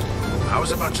down. I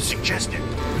was about to suggest it.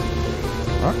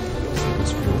 Alright,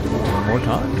 let's do one more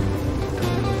time.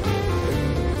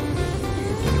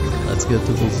 Let's get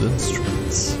to those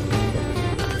instruments.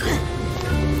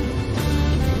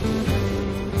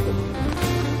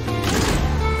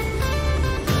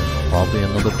 Probably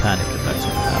another panic attack's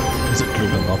gonna happen. Is it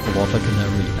killed an awful lot like an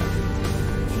arena?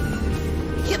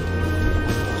 Yep.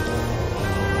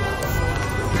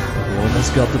 We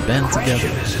almost got the band together. The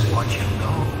question isn't what you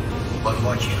know, but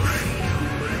what you feel.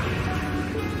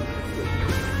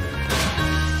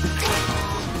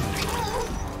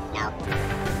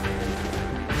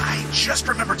 I just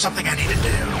remembered something I need to do.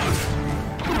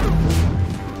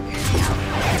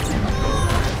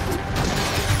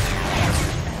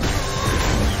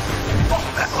 Oh,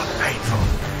 that looked painful.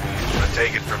 But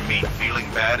take it from me,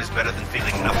 feeling bad is better than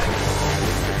feeling nothing.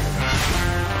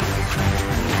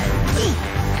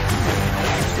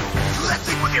 Let's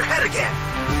think with your head again.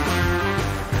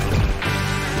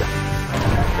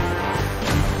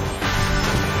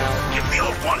 Give me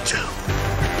old 1-2.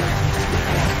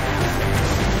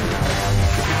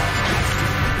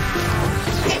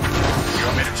 You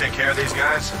want me to take care of these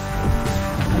guys?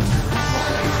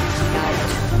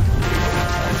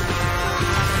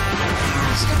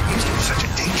 This used to be such a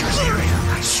dangerous area,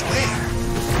 I swear.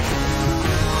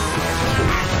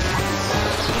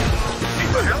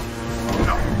 Need my help?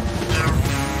 No.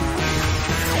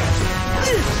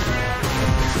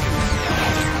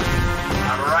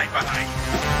 I'm right behind you.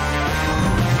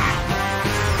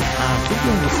 I keep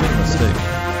doing the same mistake.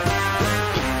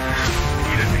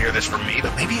 You didn't hear this from me,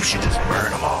 but maybe you should just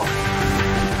burn them all.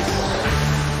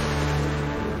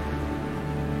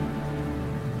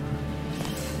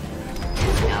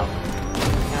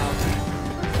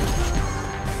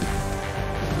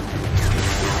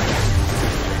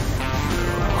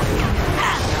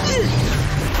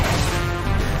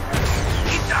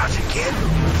 Keep dodging, kid.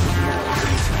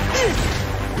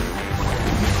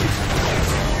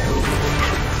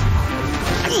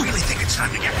 I really think it's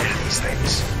time to get rid of these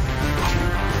things.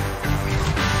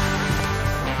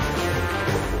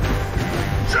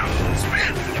 Jones,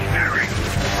 man, Harry.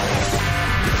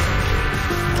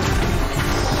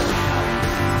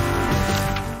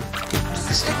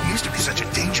 This thing used to be such a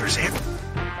dangerous area.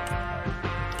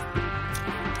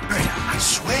 I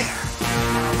swear.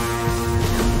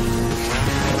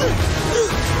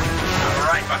 I'm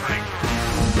right behind you.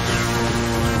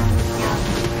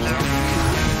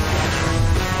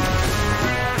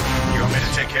 You want me to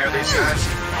take care of these guys?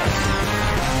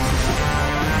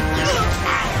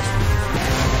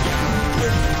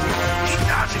 Keep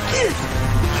dodging, kid.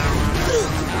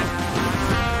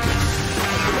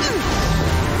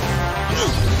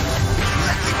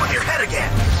 Let me with your head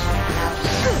again.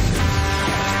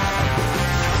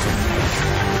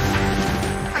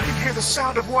 I can hear the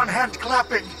sound of one hand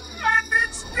clapping. And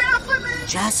it's deafening.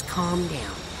 Just calm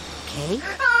down, okay?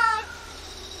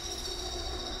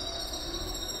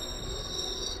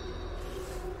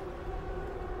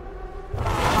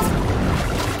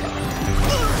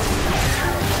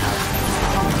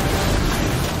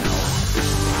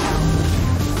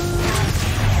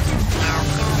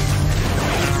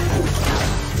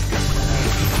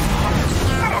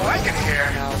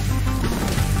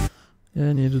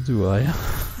 Yeah, neither do I.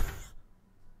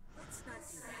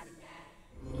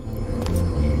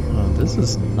 Oh, this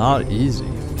is not easy.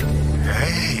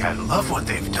 Hey, I love what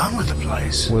they've done with the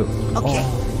place. Well, Okay,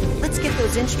 let's get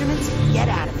those instruments and get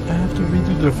out of here. I have to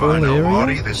redo the whole I know, area?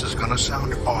 Audie, this is gonna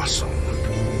sound awesome.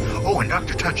 Oh, and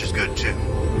Dr. Touch is good too.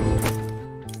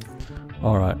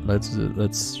 Alright, let's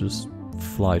just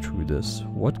fly through this.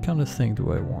 What kind of thing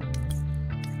do I want?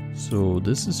 So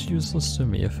this is useless to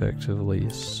me effectively,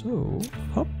 so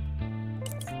hop.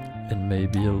 And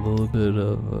maybe a little bit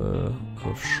of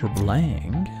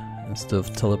sheblang. instead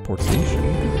of teleportation.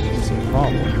 It's a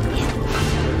problem.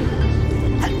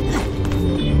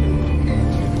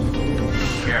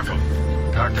 Careful.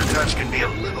 Dr. Touch can be a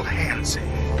little handsy.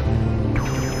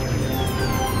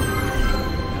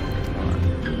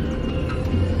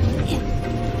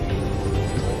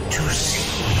 To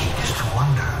see is to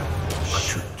wonder, but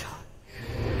to touch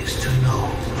is to know.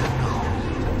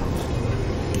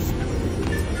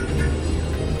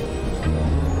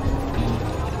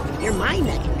 You're my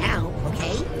nugget now,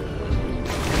 okay?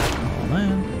 Oh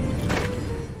man.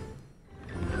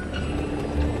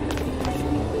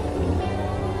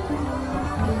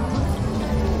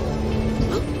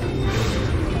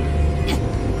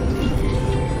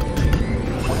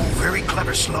 Very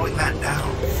clever slowing that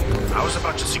down. I was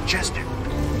about to suggest it.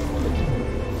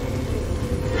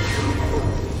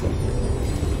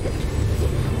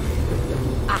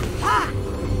 Aha!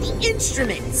 The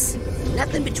instruments!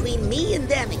 Nothing between me and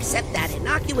them except that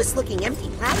innocuous-looking empty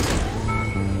platform.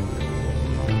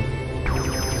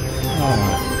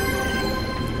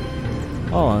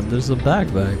 Oh, and there's a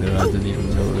bag back there I didn't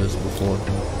even notice before.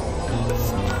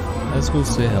 Let's go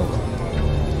say hello.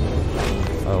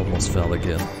 I almost fell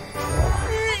again.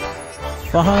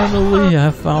 Finally, I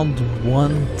found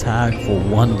one tag for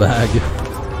one bag.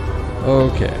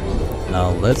 Okay, now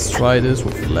let's try this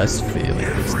with less feeling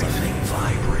this time. Everything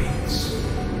vibrates.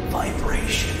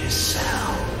 Vibration is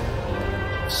sound.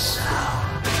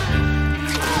 Sound.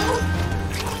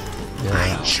 Yeah.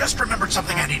 I just remembered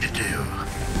something I need to do.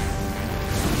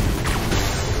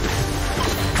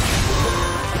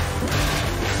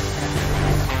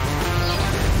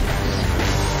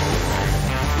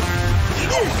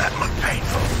 Oh, that looked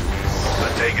painful.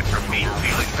 But take it from me,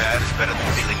 feeling bad is better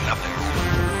than feeling nothing.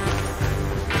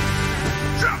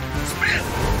 Jump, spin,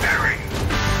 parry.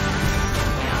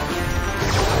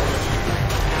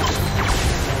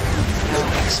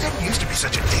 This didn't used to be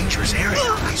such a dangerous area,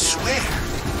 I swear.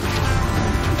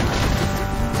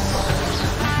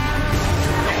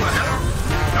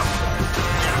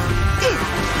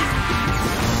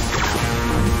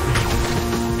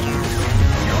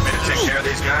 You want me to take care of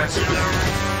these guys?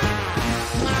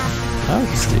 How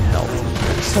to stay healthy?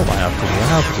 That's all I have to do. I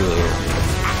have to...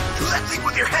 Do that thing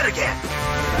with your head again.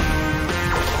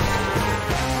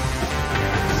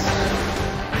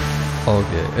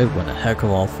 Okay, it went a heck of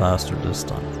a lot faster this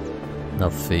time. Now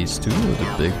phase 2 where the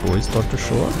big boys start to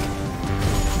show up.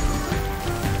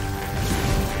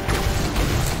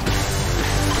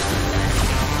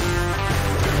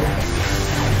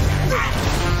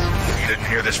 You didn't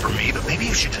hear this from me, but maybe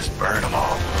you should just burn them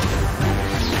all.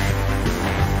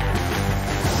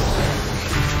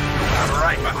 All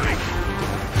right, buddy.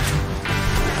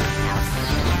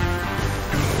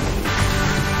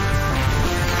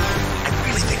 I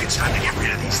really think it's time to get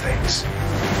rid of these things.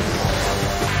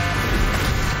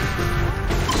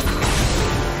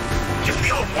 Give me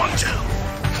a 1-2.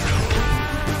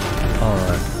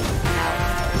 Alright.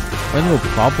 When you're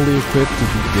properly equipped to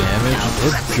do damage,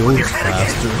 it goes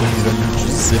faster than when you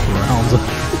just zip around.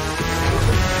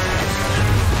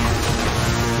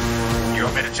 You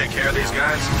want me to take care of these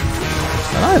guys?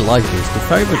 And I like this. The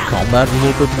fact that combat is a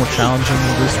little bit more challenging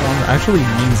in this one actually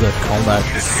means that combat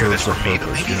serves a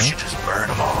purpose, you know? Just burn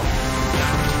them all.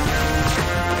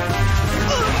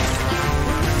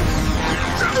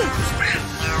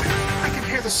 I can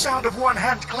hear the sound of one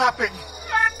hand clapping.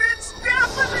 And it's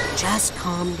deafening. Just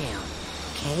calm down,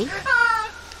 okay?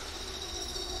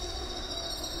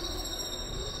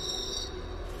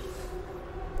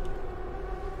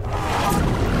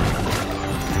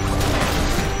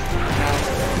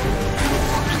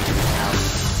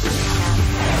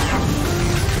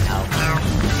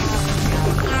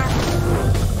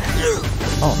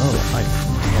 Oh no, alright.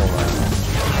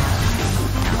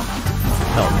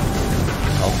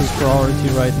 Health is priority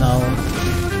right now.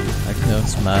 I know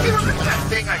it's mad at you. That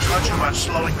thing I taught you about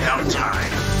slowing down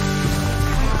time.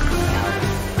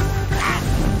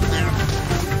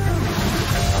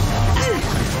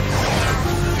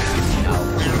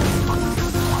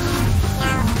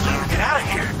 Get out of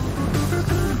here.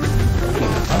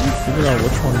 How do you figure out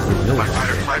which one's the real My one? fight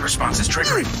or flight response is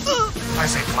triggering. I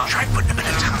say, try putting him in a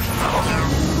time.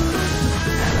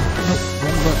 Nope,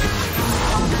 wrong button.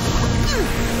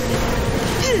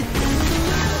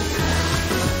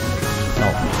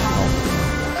 Oh.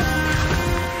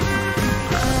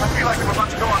 I feel like I'm about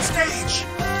to go on stage.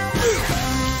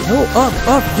 No, up,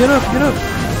 get up. I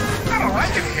don't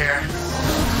like it here.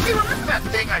 Hey, remember that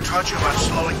thing I taught you about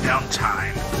slowing down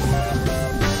time?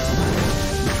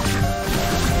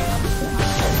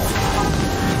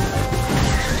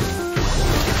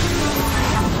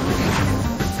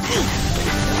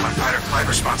 My fight or flight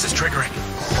response is triggering.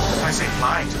 I say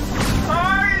flight.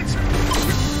 Flight!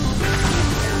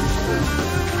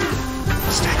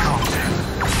 Stay calm, Dan.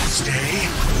 Stay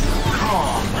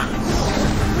calm.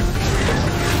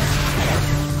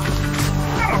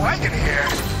 I don't like it here.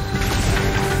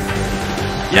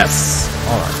 Yes!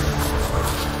 Alright.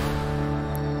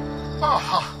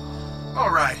 Oh, all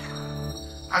right.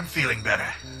 I'm feeling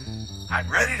better. I'm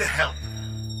ready to help.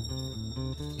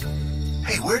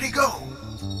 Hey, where'd he go?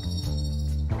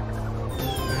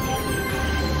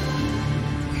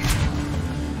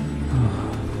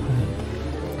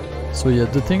 So yeah,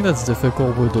 the thing that's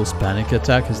difficult with those panic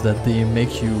attacks is that they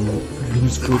make you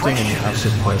lose footing and you have to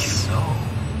press.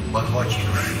 But what you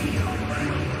feel.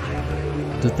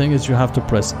 The thing is you have to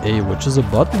press A, which is a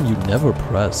button you never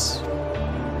press.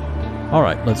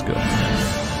 Alright, let's go.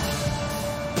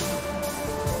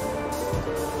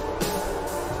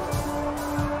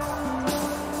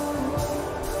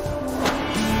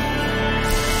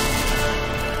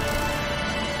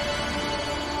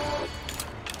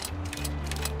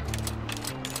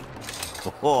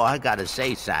 Oh, I gotta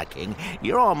say, Psyking,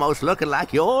 you're almost looking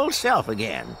like your old self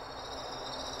again.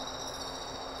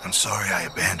 I'm sorry I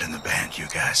abandoned the band, you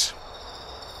guys.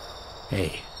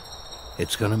 Hey,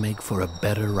 it's gonna make for a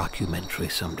better rockumentary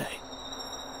someday.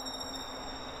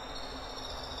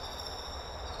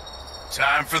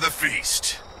 Time for the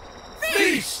feast.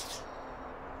 Feast!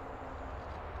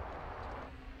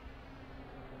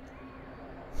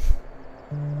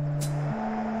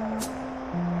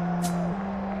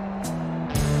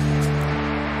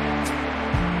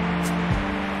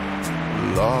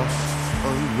 Lost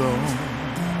alone,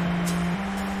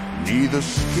 neither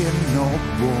skin nor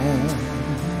bone.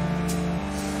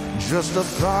 Just a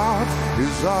thought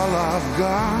is all I've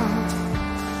got.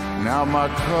 Now my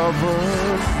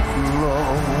cover's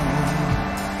blown.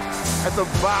 At the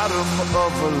bottom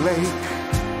of a lake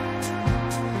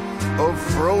of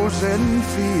frozen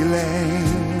feeling.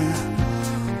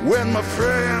 When my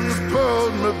friends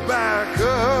pulled me back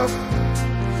up,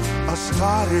 I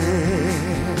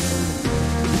started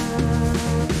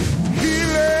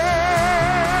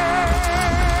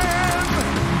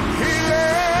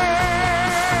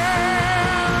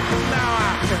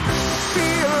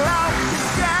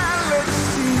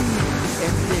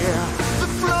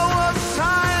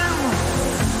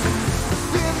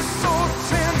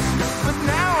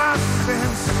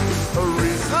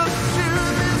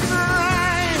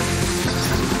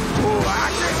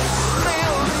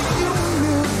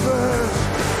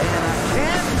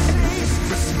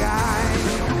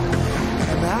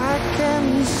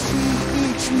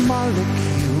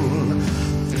molecule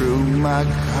through my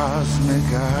cosmic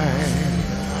eye.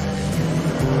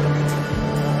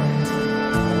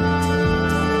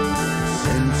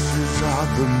 Senses are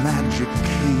the magic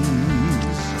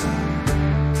keys.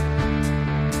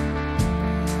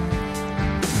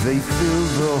 They fill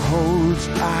the holes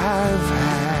I've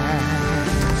had,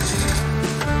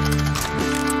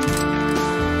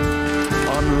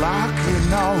 unlocking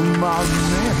all my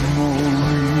memories,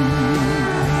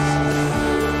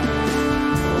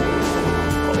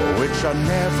 which I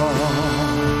never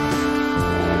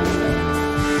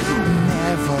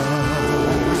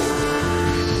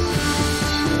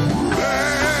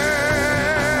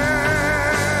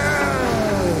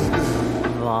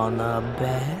Wanna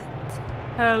bet,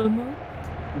 Helmut?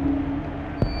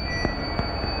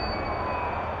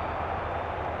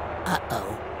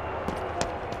 Uh-oh.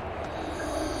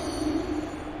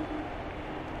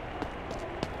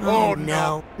 Oh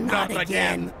no, not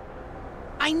again.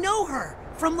 I know her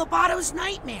from Lobato's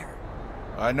nightmare.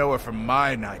 I know her from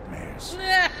my nightmares.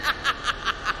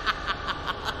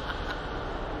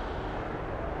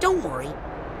 Don't worry,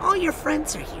 all your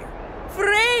friends are here.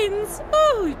 Friends?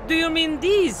 Oh, do you mean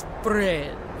these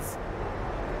friends?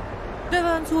 The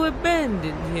ones who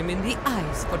abandoned him in the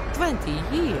ice for 20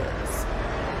 years.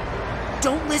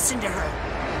 Don't listen to her.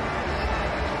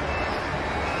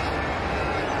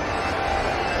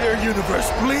 Dear universe,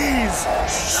 please,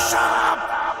 shut up!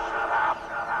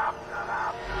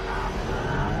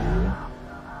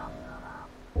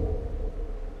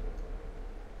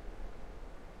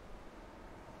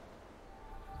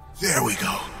 There we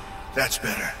go. That's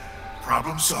better.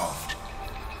 Problem solved.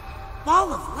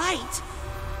 Ball of light?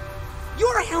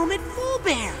 You're Helmut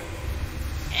Fullbear.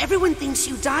 Everyone thinks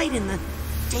you died in the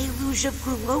deluge of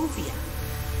Grulovia.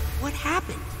 What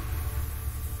happened?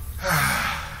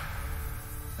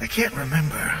 I can't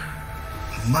remember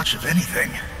much of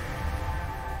anything.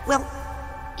 Well,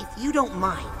 if you don't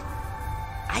mind,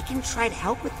 I can try to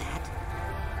help with that.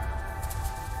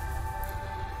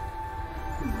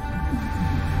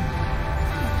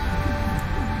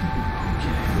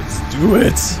 Do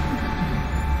it!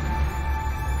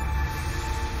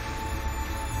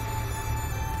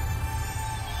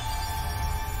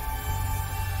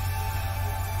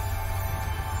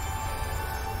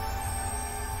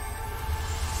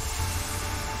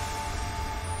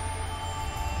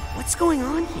 What's going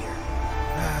on here?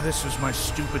 This was my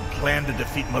stupid plan to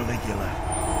defeat Maligula.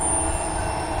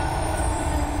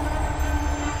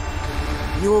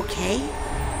 You okay?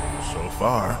 So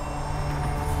far.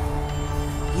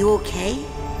 You okay?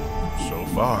 So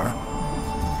far.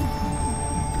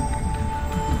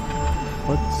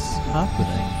 What's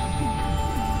happening?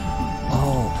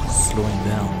 Oh, slowing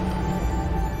down.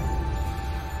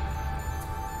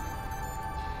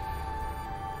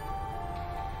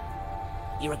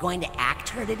 You were going to act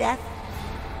her to death?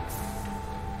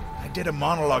 I did a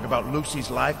monologue about Lucy's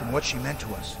life and what she meant to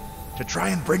us, to try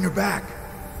and bring her back.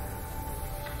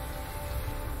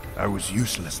 I was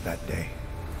useless that day.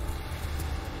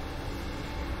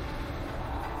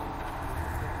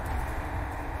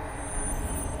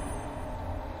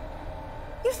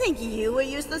 You think you were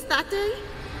useless that day?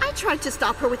 I tried to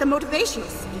stop her with a motivational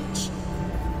speech.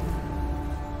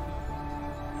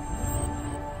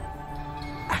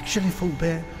 Actually,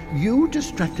 Fulbert, you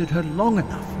distracted her long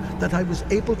enough that I was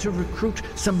able to recruit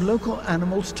some local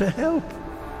animals to help.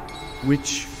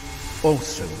 Which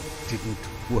also didn't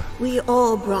work. We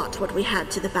all brought what we had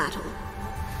to the battle.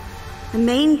 The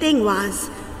main thing was,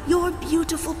 your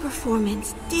beautiful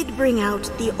performance did bring out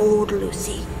the old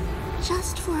Lucy.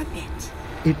 Just for a bit.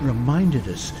 It reminded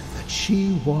us that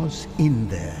she was in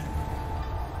there.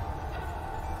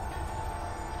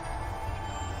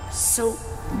 So,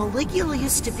 Maligula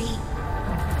used to be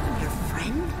your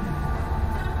friend?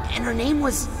 And her name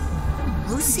was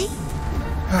Lucy?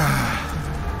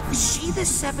 Was she the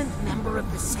 7th member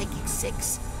of the Psychic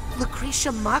Six,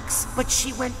 Lucretia Mux, but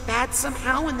she went bad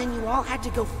somehow and then you all had to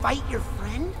go fight your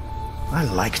friend? I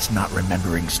liked not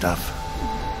remembering stuff.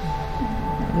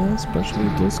 Yeah, especially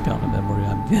this kind of memory,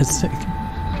 I'm guessing.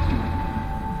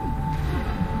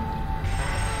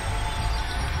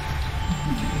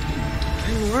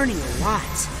 I'm learning a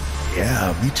lot.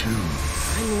 Yeah, me too.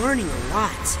 I'm learning a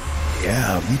lot.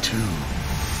 Yeah, me too.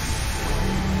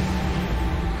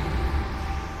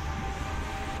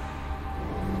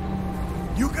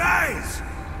 You guys!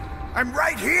 I'm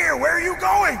right here! Where are you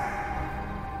going?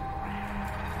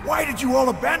 Why did you all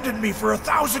abandon me for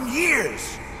 1,000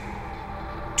 years?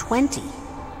 20.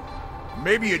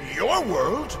 Maybe in your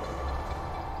world?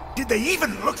 Did they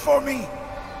even look for me?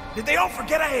 Did they all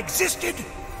forget I existed?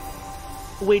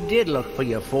 We did look for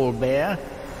you, Fulbert.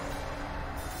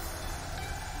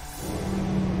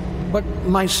 But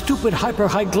my stupid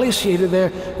hyper-high glaciator there,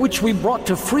 which we brought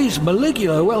to freeze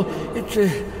Maligula, well,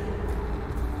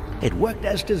 It worked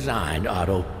as designed,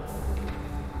 Otto.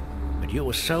 But you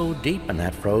were so deep in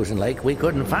that frozen lake we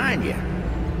couldn't find you.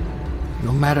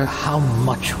 No matter how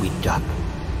much we dug.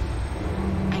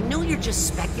 I know you're just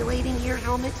speculating here,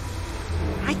 Helmet.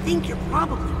 I think you're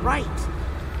probably right.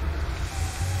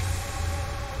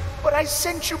 But I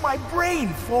sent you my brain,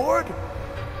 Ford.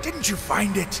 Didn't you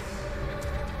find it?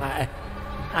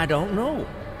 I don't know.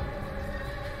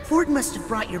 Ford must have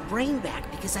brought your brain back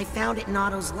because I found it in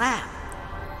Otto's lab.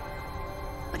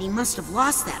 But he must have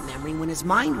lost that memory when his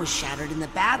mind was shattered in the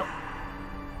battle.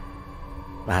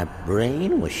 My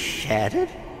brain was shattered?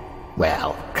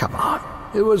 Well, come on.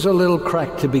 It was a little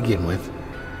cracked to begin with.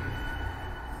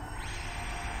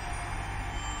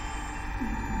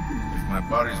 If my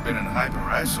body's been in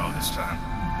hyper-ice all this time,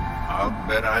 I'll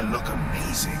bet I look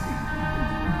amazing.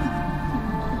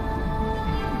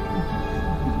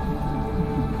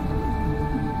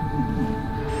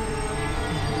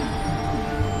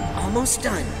 Almost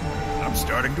done. I'm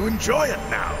starting to enjoy it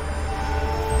now.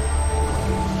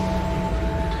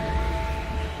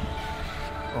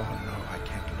 Oh no, I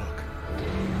can't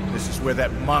look. This is where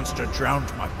that monster drowned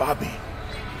my Bobby.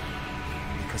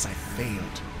 Because I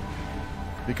failed.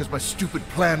 Because my stupid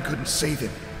plan couldn't save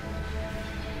him.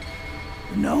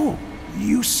 No,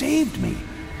 you saved me.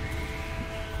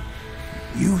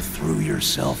 You threw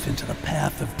yourself into the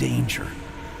path of danger,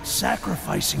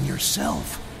 sacrificing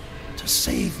yourself to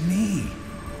save me.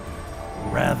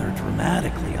 Rather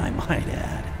dramatically, I might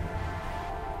add.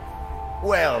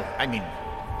 Well, I mean,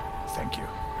 thank you.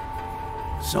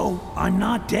 So, I'm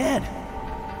not dead.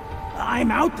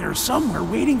 I'm out there somewhere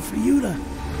waiting for you to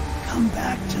come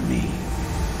back to me.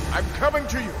 I'm coming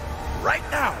to you, right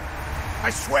now. I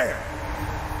swear.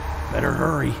 Better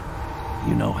hurry.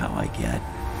 You know how I get.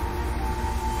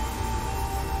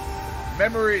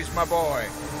 Memories, my boy.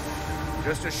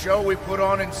 Just a show we put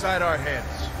on inside our heads.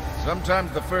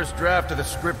 Sometimes the first draft of the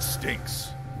script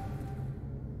stinks.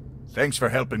 Thanks for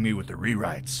helping me with the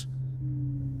rewrites.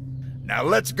 Now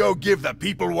let's go give the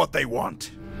people what they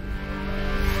want.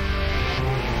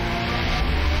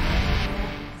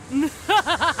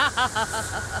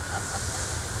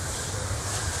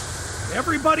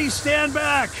 Everybody stand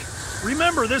back!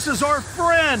 Remember, this is our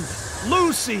friend,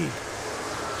 Lucy.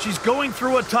 She's going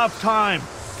through a tough time.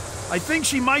 I think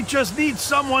she might just need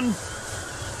someone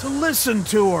to listen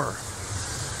to her.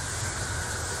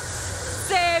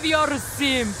 Save your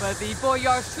sympathy for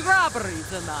your strawberry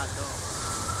tomato.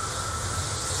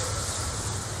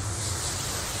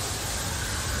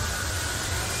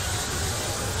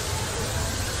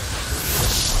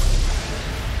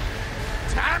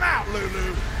 Time out,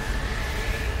 Lulu!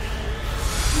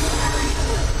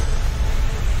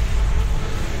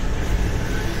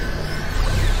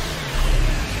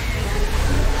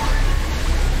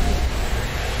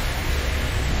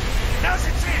 Now's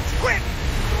your chance, quick!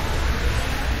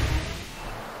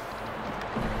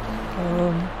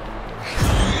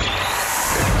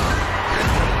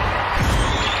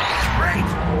 Great!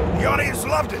 The audience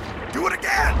loved it! Do it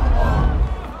again!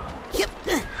 Yep.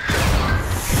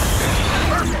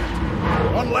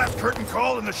 Perfect! One last curtain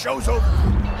call and the show's over.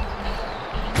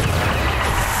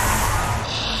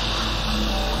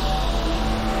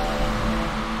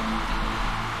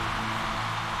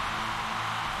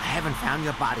 I haven't found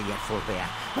your body yet, Full Bear,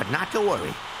 but not to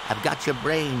worry. I've got your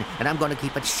brain, and I'm going to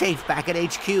keep it safe back at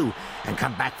HQ and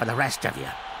come back for the rest of you.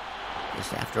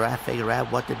 Just after I figure out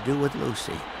what to do with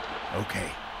Lucy. Okay,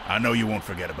 I know you won't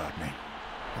forget about me.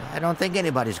 I don't think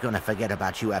anybody's going to forget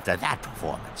about you after that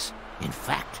performance. In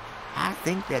fact, I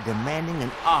think they're demanding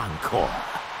an encore.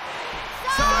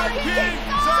 Sidekick!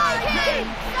 Sidekick!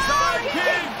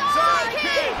 Sidekick!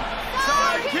 Sidekick!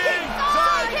 Sidekick!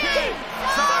 Sidekick!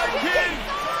 Sidekick!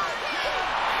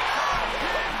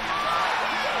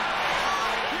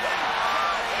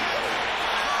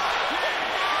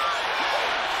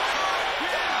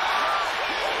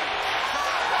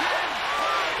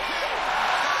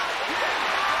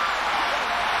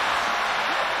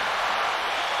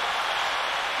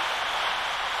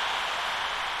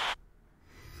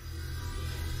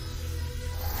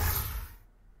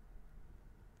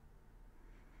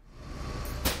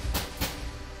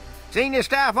 Senior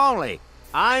staff only.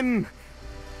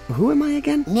 Who am I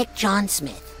again? Nick John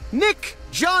Smith. Nick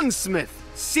John Smith,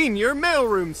 senior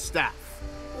mailroom staff.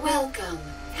 Welcome,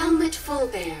 Helmut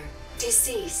Fullbear,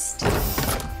 deceased.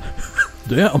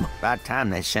 Damn. About time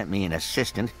they sent me an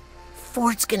assistant.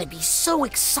 Ford's gonna be so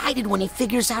excited when he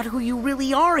figures out who you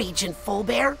really are, Agent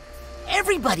Fullbear.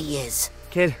 Everybody is.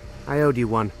 Kid, I owed you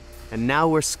one, and now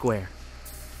we're square.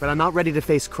 But I'm not ready to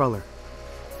face Cruller.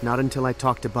 Not until I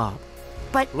talk to Bob.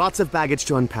 But... Lots of baggage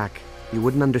to unpack. You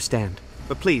wouldn't understand.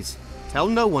 But please, tell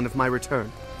no one of my return.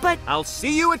 But... I'll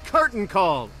see you at curtain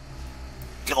call!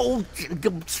 Oh,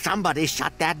 somebody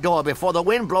shut that door before the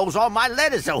wind blows all my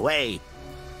letters away.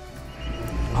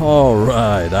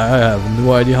 Alright, I have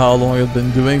no idea how long I've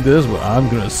been doing this, but I'm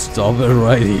gonna stop it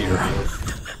right here.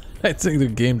 I think the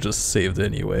game just saved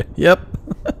anyway. Yep.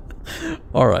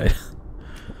 Alright.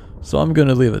 So I'm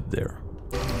gonna leave it there.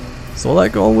 So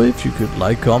like always, if you could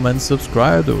like, comment,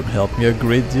 subscribe, that would help me a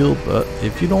great deal, but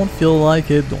if you don't feel like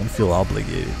it, don't feel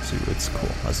obligated to, it's cool.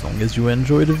 As long as you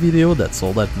enjoy the video, that's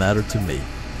all that matters to me.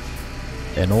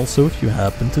 And also, if you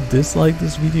happen to dislike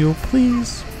this video,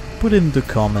 please put in the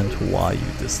comment why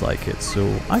you dislike it,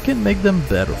 so I can make them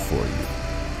better for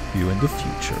you in the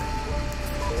future.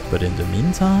 But in the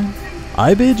meantime,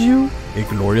 I bid you a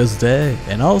glorious day,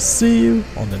 and I'll see you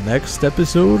on the next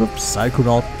episode of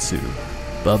Psychonauts 2.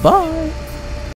 Bye-bye!